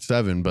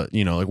 4.7, but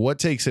like what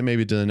takes it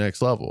maybe to the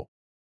next level?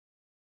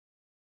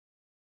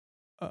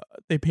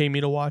 They pay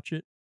me to watch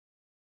it.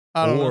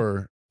 I don't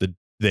know.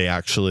 They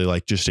actually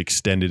like just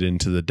extended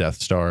into the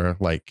Death Star,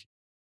 like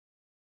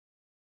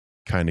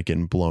kind of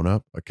getting blown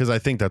up. Because I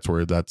think that's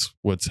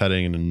what's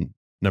heading in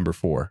number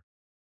 4.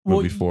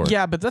 Movie 4.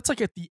 Yeah, but that's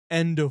like at the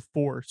end of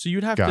 4. So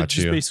you'd have to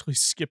just basically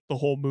skip the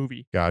whole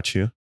movie. Got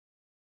you.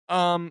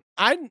 I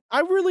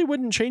really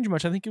wouldn't change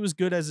much. I think it was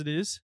good as it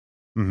is.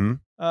 Mm-hmm.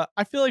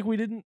 I feel like we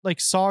didn't like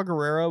Saw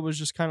Gerrera was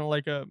just kind of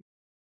like a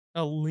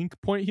link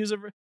point.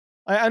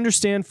 I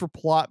understand for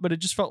plot, but it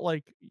just felt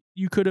like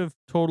you could have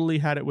totally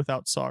had it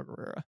without Saw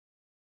Gerrera.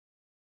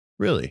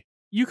 Really?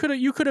 You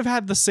could have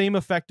had the same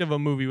effect of a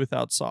movie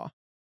without Saw.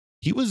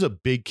 He was a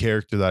big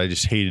character that I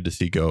just hated to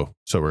see go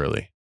so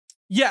early.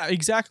 Yeah,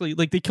 exactly.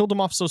 Like they killed him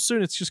off so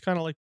soon. It's just kind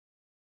of like,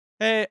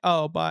 hey,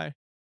 oh, bye.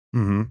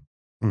 Mm-hmm.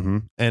 Mm-hmm.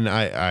 And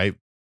I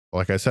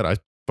like I said, I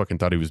fucking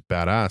thought he was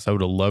badass. I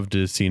would have loved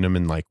to have seen him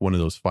in like one of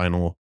those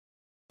final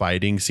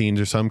fighting scenes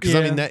or something. Because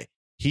I mean that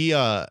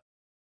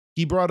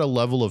he brought a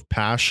level of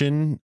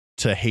passion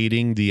to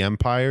hating the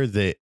Empire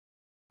that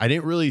I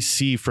didn't really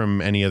see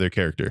from any other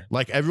character.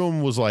 Like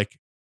everyone was like,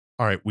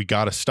 all right, we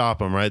got to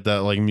stop him, right?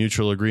 That like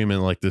mutual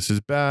agreement, like this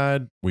is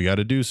bad. We got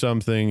to do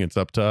something. It's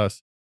up to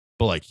us.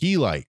 But like he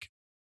like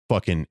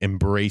fucking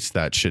embraced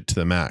that shit to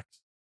the max.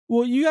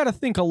 Well, you got to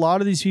think a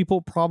lot of these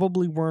people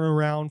probably weren't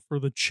around for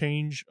the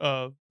change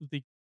of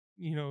the,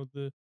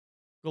 the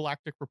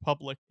Galactic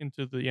Republic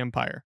into the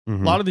Empire.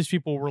 Mhm. A lot of these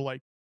people were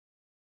like,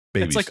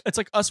 Babies. it's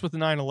like us with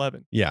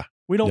 9/11. Yeah.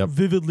 We don't Yep.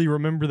 vividly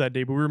remember that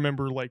day, but we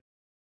remember like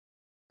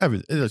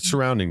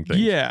Surrounding things.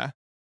 Yeah.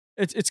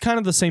 It's kind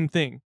of the same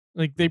thing.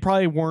 Like they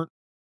probably weren't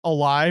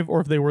alive, or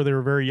if they were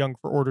very young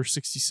for Order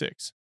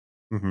 66.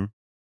 Mm-hmm.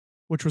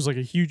 Which was like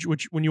a huge,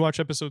 which when you watch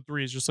episode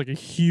 3 is just like a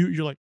huge,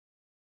 you're like,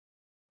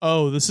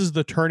 oh, this is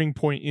the turning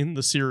point in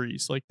the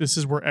series. Like this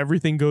is where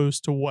everything goes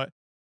to what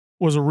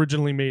was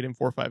originally made in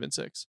 4, 5, and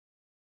 6.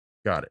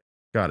 Got it.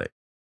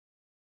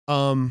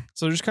 So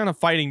they're just kind of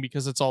fighting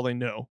because it's all they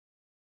know.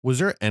 Was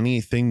there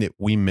anything that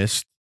we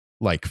missed,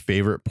 like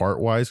favorite part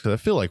wise? Because I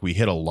feel like we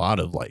hit a lot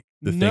of like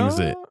the things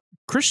that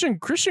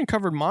Christian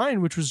covered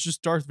mine, which was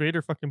just Darth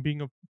Vader fucking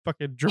being a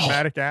fucking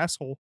dramatic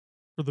asshole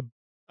for the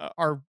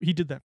he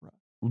did that for us.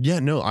 Yeah,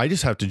 no, I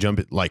just have to jump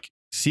it like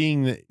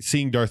seeing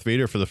Darth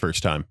Vader for the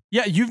first time.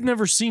 Yeah, you've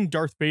never seen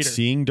Darth Vader.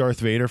 Seeing Darth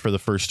Vader for the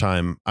first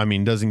time, I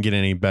mean, doesn't get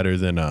any better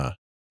than I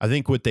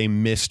think what they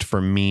missed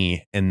for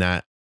me in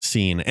that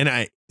scene.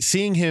 And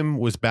seeing him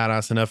was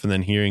badass enough, and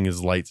then hearing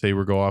his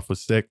lightsaber go off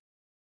was sick.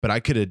 But I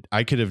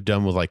could have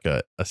done with like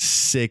a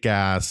sick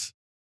ass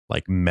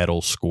like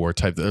metal score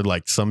type, or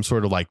like some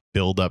sort of like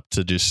build up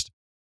to just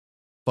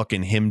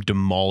fucking him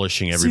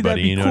demolishing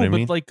everybody. You know what I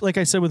mean? But like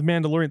I said with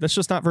Mandalorian, that's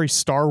just not very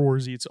Star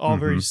Warsy. It's all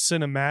very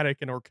cinematic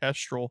and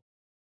orchestral.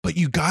 But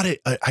you got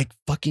it. I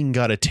fucking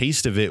got a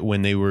taste of it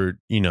when they were,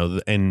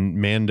 and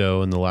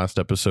Mando in the last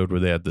episode where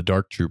they had the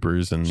Dark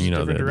Troopers and, the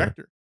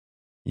director.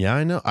 Yeah,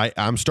 I know.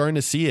 I'm starting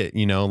to see it,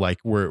 like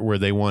where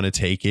they want to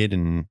take it.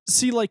 And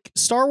see, like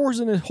Star Wars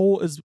in a whole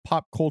is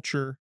pop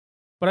culture,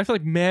 but I feel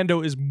like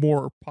Mando is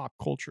more pop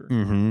culture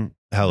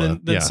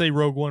than say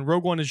Rogue One.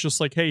 Rogue One is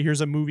just like, hey,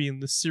 here's a movie in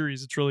this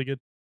series. It's really good.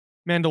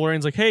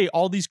 Mandalorian's like, hey,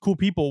 all these cool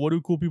people. What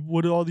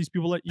do all these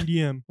people like?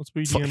 EDM. Let's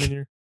put EDM in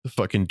here.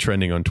 Fucking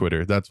trending on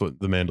Twitter. That's what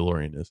the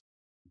Mandalorian is.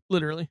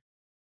 Literally.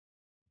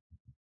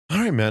 All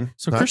right, man.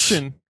 So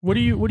Christian, what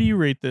do you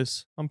rate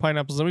this on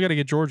Pineapples? Then we got to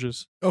get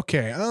George's.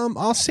 Okay.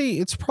 I'll say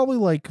it's probably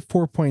like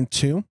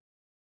 4.2,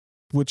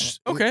 which is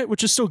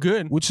still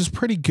good. Which is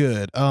pretty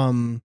good.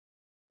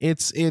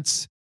 It's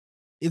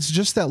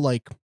just that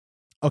like,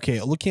 okay,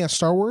 looking at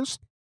Star Wars,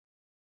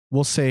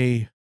 we'll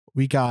say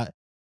we got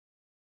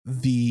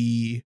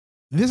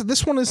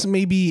this one is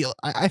maybe,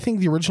 I think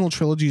the original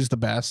trilogy is the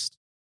best.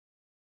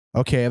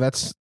 Okay,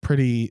 that's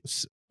pretty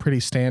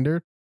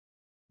standard.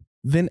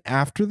 Then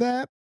after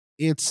that,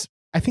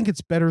 I think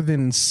it's better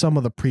than some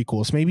of the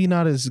prequels. Maybe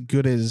not as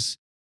good as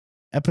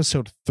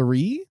episode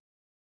 3,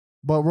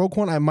 but Rogue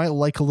One I might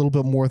like a little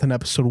bit more than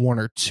episode 1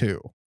 or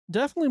 2.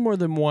 Definitely more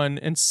than 1,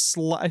 and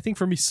I think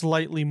for me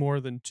slightly more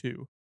than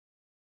 2.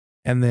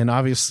 And then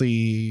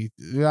obviously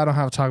I don't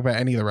have to talk about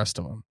any of the rest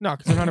of them. No,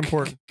 because they're not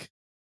important.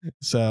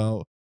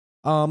 So,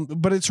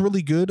 but it's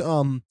really good.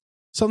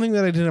 Something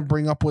that I didn't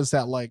bring up was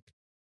that like,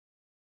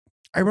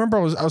 I remember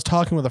I was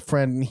talking with a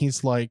friend and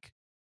he's like,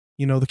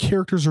 the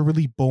characters are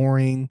really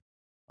boring.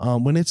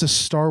 When it's a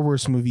Star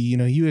Wars movie,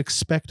 you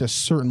expect a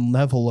certain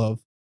level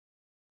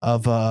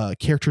of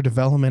character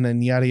development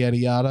and yada yada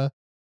yada.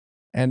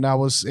 And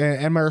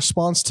my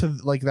response to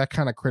like that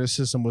kind of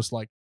criticism was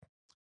like,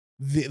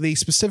 they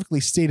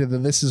specifically stated that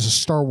this is a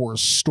Star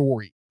Wars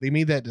story. They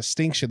made that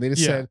distinction. They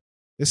just said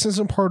this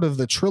isn't part of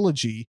the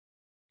trilogy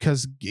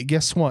because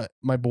guess what,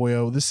 my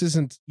boyo, this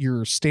isn't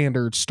your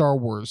standard Star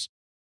Wars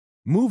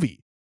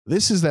movie.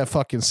 This is that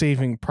fucking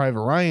Saving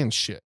Private Ryan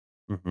shit.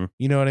 Mm-hmm.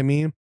 You know what I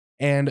mean?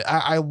 And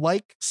I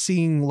like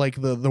seeing like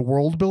the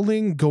world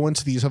building go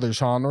into these other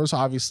genres.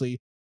 Obviously,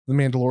 The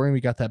Mandalorian,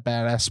 we got that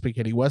badass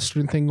spaghetti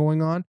western thing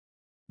going on.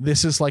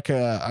 This is like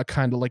a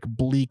kind of like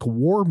bleak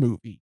war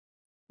movie.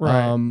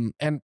 Right.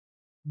 And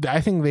I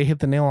think they hit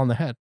the nail on the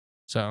head.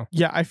 So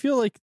yeah, I feel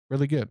like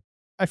really good.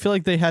 I feel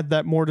like they had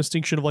that more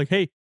distinction of like,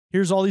 hey,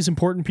 here's all these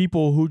important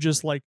people who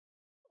just like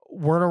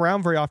weren't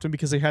around very often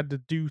because they had to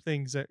do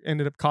things that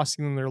ended up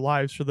costing them their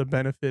lives for the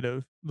benefit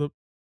of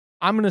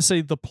I'm going to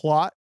say the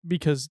plot,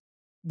 because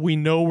we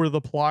know where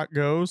the plot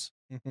goes.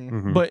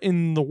 Mm-hmm. But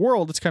in the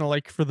world, it's kind of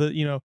like for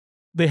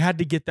they had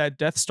to get that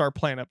Death Star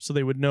plan up so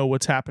they would know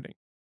what's happening,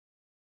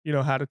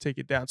 how to take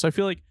it down. So I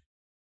feel like,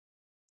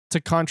 to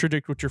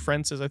contradict what your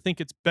friend says, I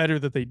think it's better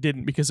that they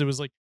didn't, because it was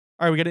like,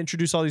 all right, we got to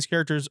introduce all these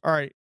characters. All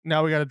right,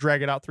 now we got to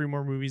drag it out 3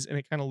 more movies, and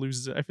it kind of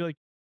loses it. I feel like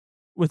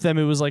with them,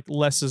 it was like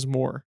less is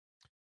more.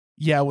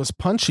 Yeah, it was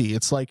punchy.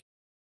 It's like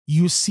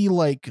you see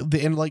like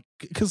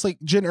because like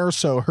Jyn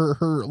Erso,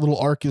 her little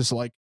arc is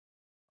like,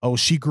 oh,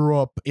 she grew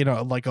up in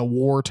a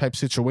war type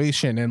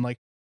situation, and like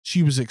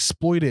she was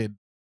exploited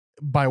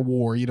by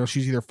war.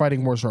 She's either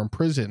fighting wars or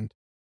imprisoned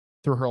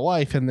through her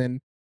life, and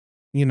then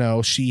you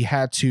know, she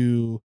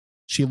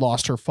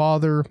lost her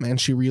father and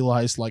she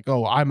realized like,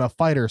 oh, I'm a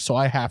fighter, so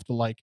I have to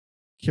like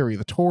carry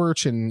the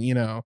torch. And, you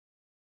know,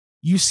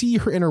 you see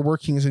her inner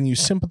workings and you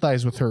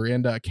sympathize with her,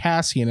 and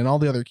Cassian and all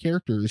the other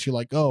characters. You're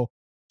like, oh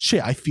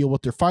shit, I feel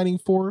what they're fighting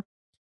for.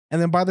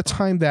 And then by the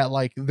time that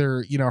like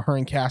they're, you know, her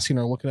and Cassian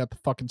are looking at the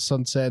fucking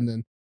sunset, and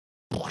then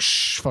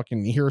whoosh,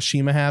 fucking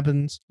Hiroshima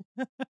happens.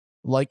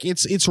 Like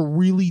it's a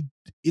really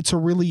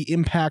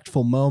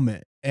impactful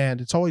moment,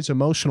 and it's always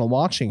emotional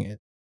watching it.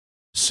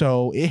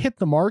 So it hit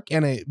the mark,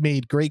 and it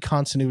made great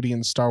continuity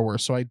in Star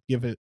Wars. So I'd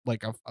give it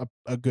like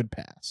a good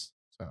pass.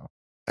 So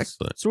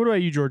Excellent. So what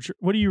about you, George?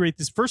 What do you rate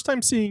this? First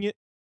time seeing it,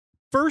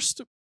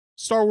 first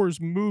Star Wars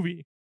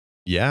movie.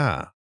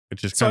 Yeah. It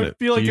just So kind I of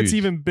feel like it's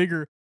even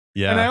bigger.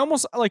 Yeah. And I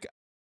almost like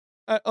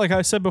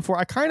I said before,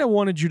 I kind of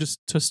wanted you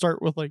to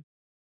start with like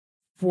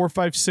 4,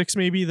 5, 6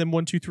 maybe, then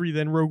 1, 2, 3,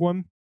 then Rogue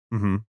One.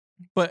 Mm-hmm.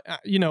 But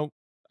you know,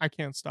 I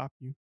can't stop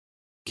you.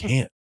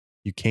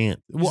 You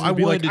can't. Well, I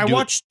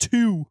watched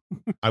 2.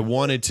 I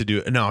wanted to do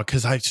it. No,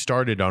 because I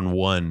started on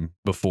 1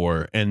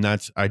 before, and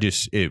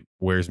it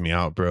wears me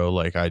out, bro.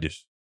 Like I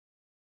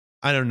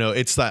don't know.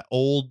 It's that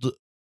old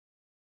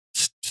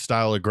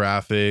style of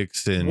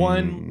graphics and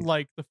 1,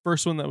 like the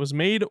first one that was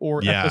made,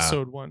 or Yeah.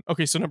 episode 1.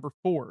 Okay, so number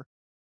 4.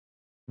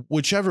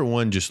 whichever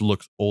one just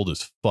looks old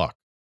as fuck.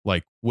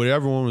 Like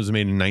whatever one was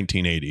made in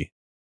 1980.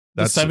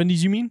 That's the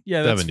 70s, you mean?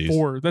 Yeah, that's 70s.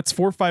 4. That's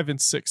 4, 5, and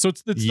 6. So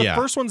it's the Yeah.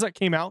 first ones that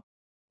came out,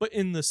 but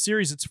in the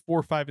series, it's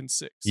 4, 5, and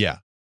 6. Yeah.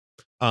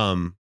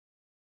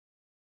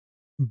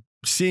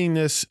 Seeing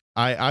this,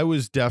 I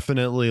was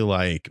definitely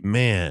like,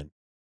 man,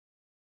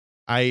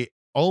 I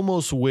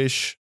almost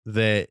wish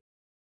that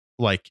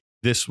like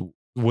this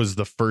was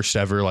the first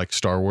ever like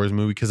Star Wars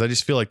movie, because I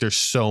just feel like there's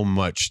so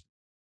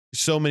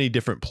many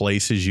different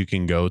places you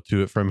can go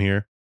to it from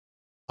here.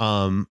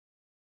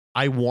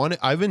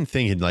 I've been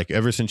thinking, like,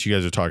 ever since you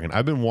guys are talking,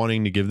 I've been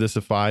wanting to give this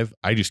a 5.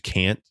 I just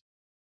can't.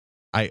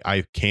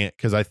 I can't,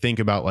 because I think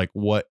about like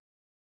what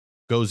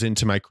goes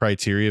into my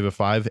criteria of a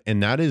 5,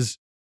 and that is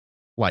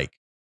like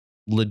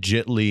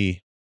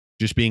legitly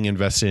just being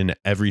invested in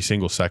every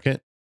single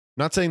second.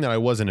 Not saying that I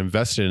wasn't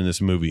invested in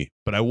this movie,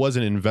 but I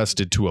wasn't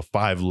invested to a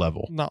 5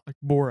 level. Not like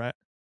Borat.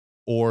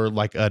 Or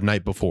like the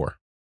night before.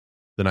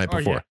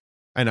 Yeah.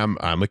 And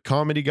I'm a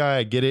comedy guy.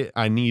 I get it.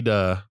 I need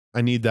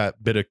that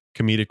bit of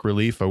comedic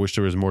relief. I wish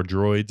there was more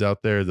droids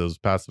out there, those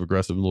passive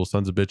aggressive little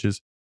sons of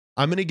bitches.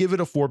 I'm going to give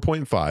it a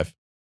 4.5.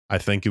 I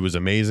think it was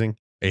amazing.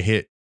 It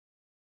hit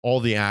all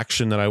the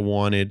action that I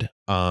wanted.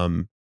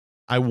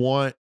 I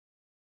want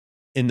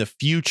in the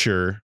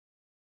future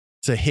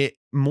to hit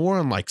more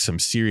on like some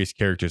serious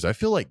characters. I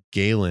feel like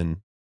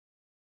Galen,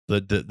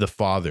 the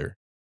father,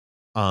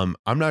 I'm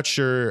not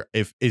sure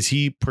is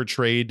he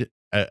portrayed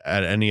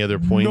at any other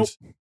points.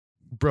 Nope.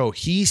 Bro,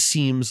 he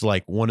seems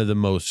like one of the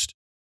most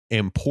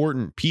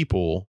important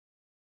people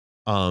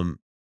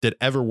that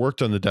ever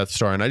worked on the Death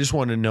Star. And I just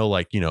want to know,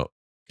 like, you know,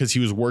 because he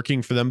was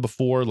working for them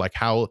before, like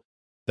how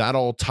that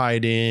all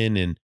tied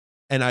in.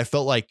 And I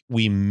felt like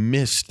we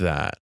missed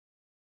that.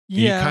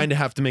 Yeah. You kind of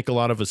have to make a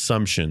lot of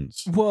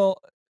assumptions.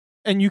 Well,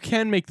 and you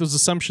can make those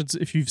assumptions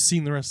if you've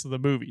seen the rest of the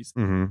movies.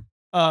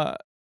 Mm-hmm.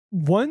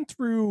 1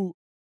 through,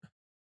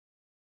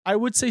 I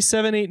would say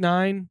 7, 8,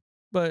 9,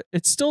 but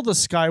it's still the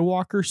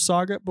Skywalker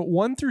saga. But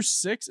 1 through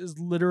 6 is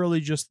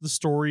literally just the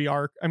story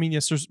arc. I mean,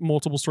 yes, there's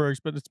multiple story arcs,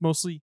 but it's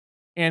mostly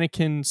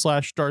Anakin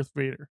 / Darth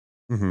Vader.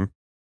 Mm-hmm.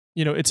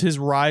 You know, it's his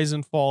rise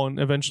and fall and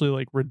eventually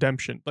like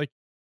redemption. Like,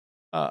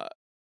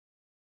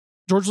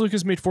 George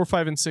Lucas made 4,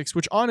 5, and 6,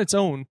 which on its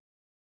own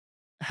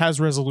has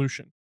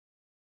resolution.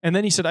 And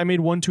then he said, I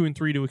made 1, 2, and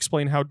 3 to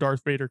explain how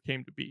Darth Vader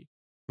came to be.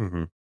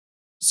 Mm-hmm.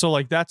 So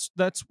like that's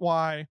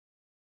why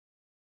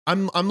I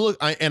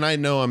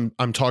know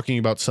I'm talking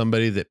about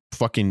somebody that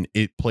fucking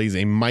it plays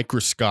a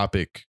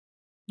microscopic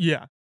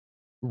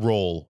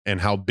role in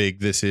how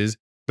big this is,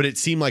 but it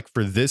seemed like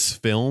for this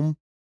film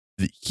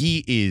that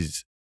he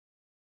is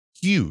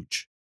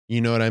huge.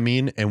 You know what I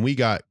mean? And we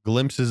got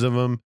glimpses of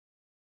him,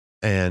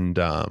 and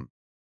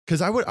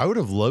because I would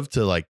have loved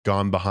to like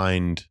gone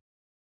behind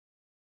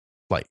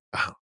like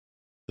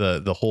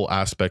the whole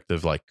aspect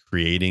of like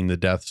creating the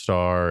Death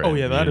Star. Oh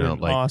yeah, that'd have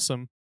been like,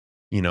 awesome.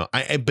 You know,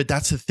 but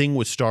that's the thing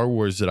with Star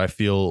Wars that I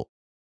feel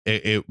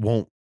it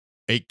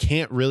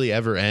can't really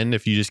ever end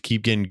if you just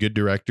keep getting good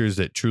directors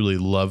that truly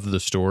love the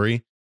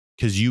story,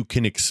 because you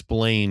can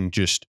explain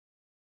just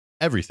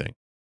everything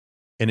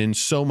and in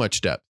so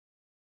much depth.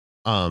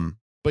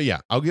 But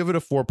yeah, I'll give it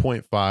a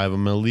 4.5. I'm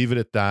going to leave it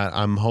at that.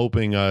 I'm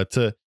hoping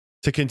to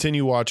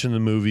continue watching the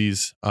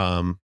movies.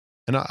 And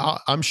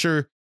I'm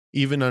sure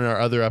even on our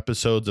other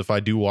episodes, if I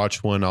do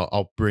watch one,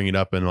 I'll bring it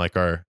up in like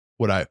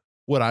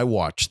what I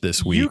watched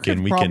this week. You could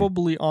and we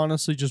probably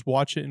honestly just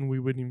watch it and we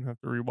wouldn't even have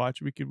to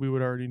rewatch it. We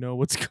would already know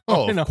what's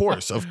going on. Of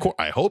course.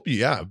 I hope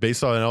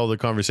based on all the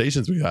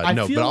conversations we had.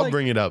 But I'll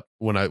bring it up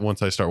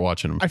once I start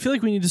watching them. I feel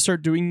like we need to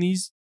start doing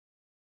these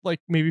like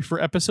maybe for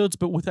episodes,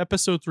 but with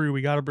episode 3,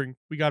 we gotta bring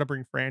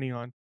Franny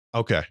on.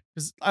 Okay.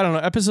 Because I don't know,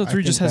 episode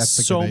 3 just has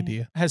that's a good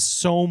idea.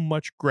 so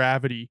much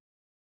gravity.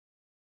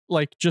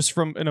 like just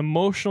from an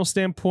emotional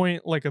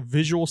standpoint, like a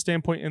visual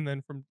standpoint, and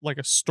then from like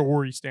a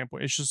story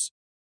standpoint. It's just,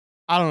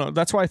 I don't know.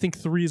 That's why I think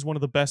 3 is one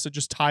of the best. It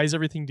just ties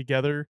everything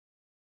together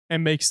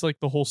and makes like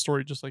the whole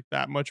story just like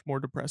that much more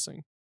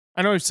depressing.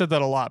 I know I've said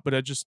that a lot, but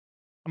I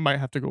might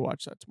have to go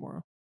watch that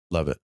tomorrow.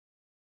 Love it.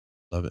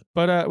 Love it.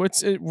 But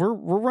we're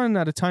running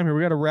out of time here.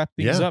 We got to wrap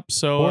things Yeah, up.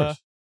 So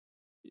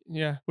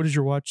yeah, what does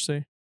your watch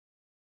say?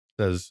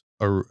 Says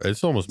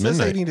it's almost It says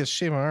I midnight. need to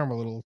shave my arm a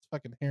little. It's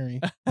fucking hairy.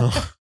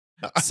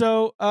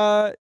 So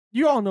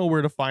you all know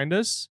where to find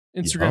us.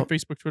 Instagram,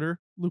 Facebook, Twitter,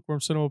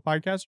 Lukewarm Cinema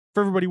Podcast.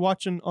 For everybody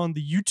watching on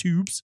the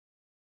YouTubes,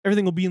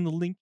 everything will be in the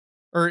link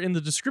or in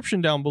the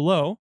description down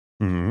below.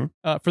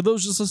 Mm-hmm. For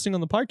those just listening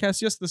on the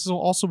podcast, yes, this will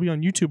also be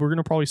on YouTube. We're going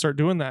to probably start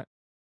doing that.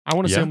 I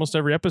want to say almost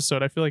every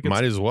episode. I feel like it's,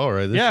 might as well,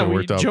 right? This show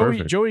worked out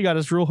perfect. Joey got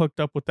us real hooked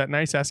up with that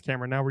nice ass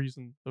camera. Now we're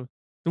using the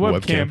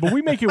webcam, but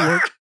we make it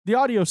work. The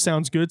audio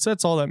sounds good, so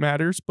that's all that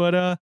matters.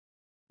 But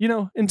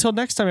until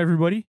next time,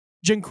 everybody.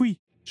 Jinkui.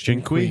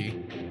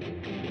 Jinkui.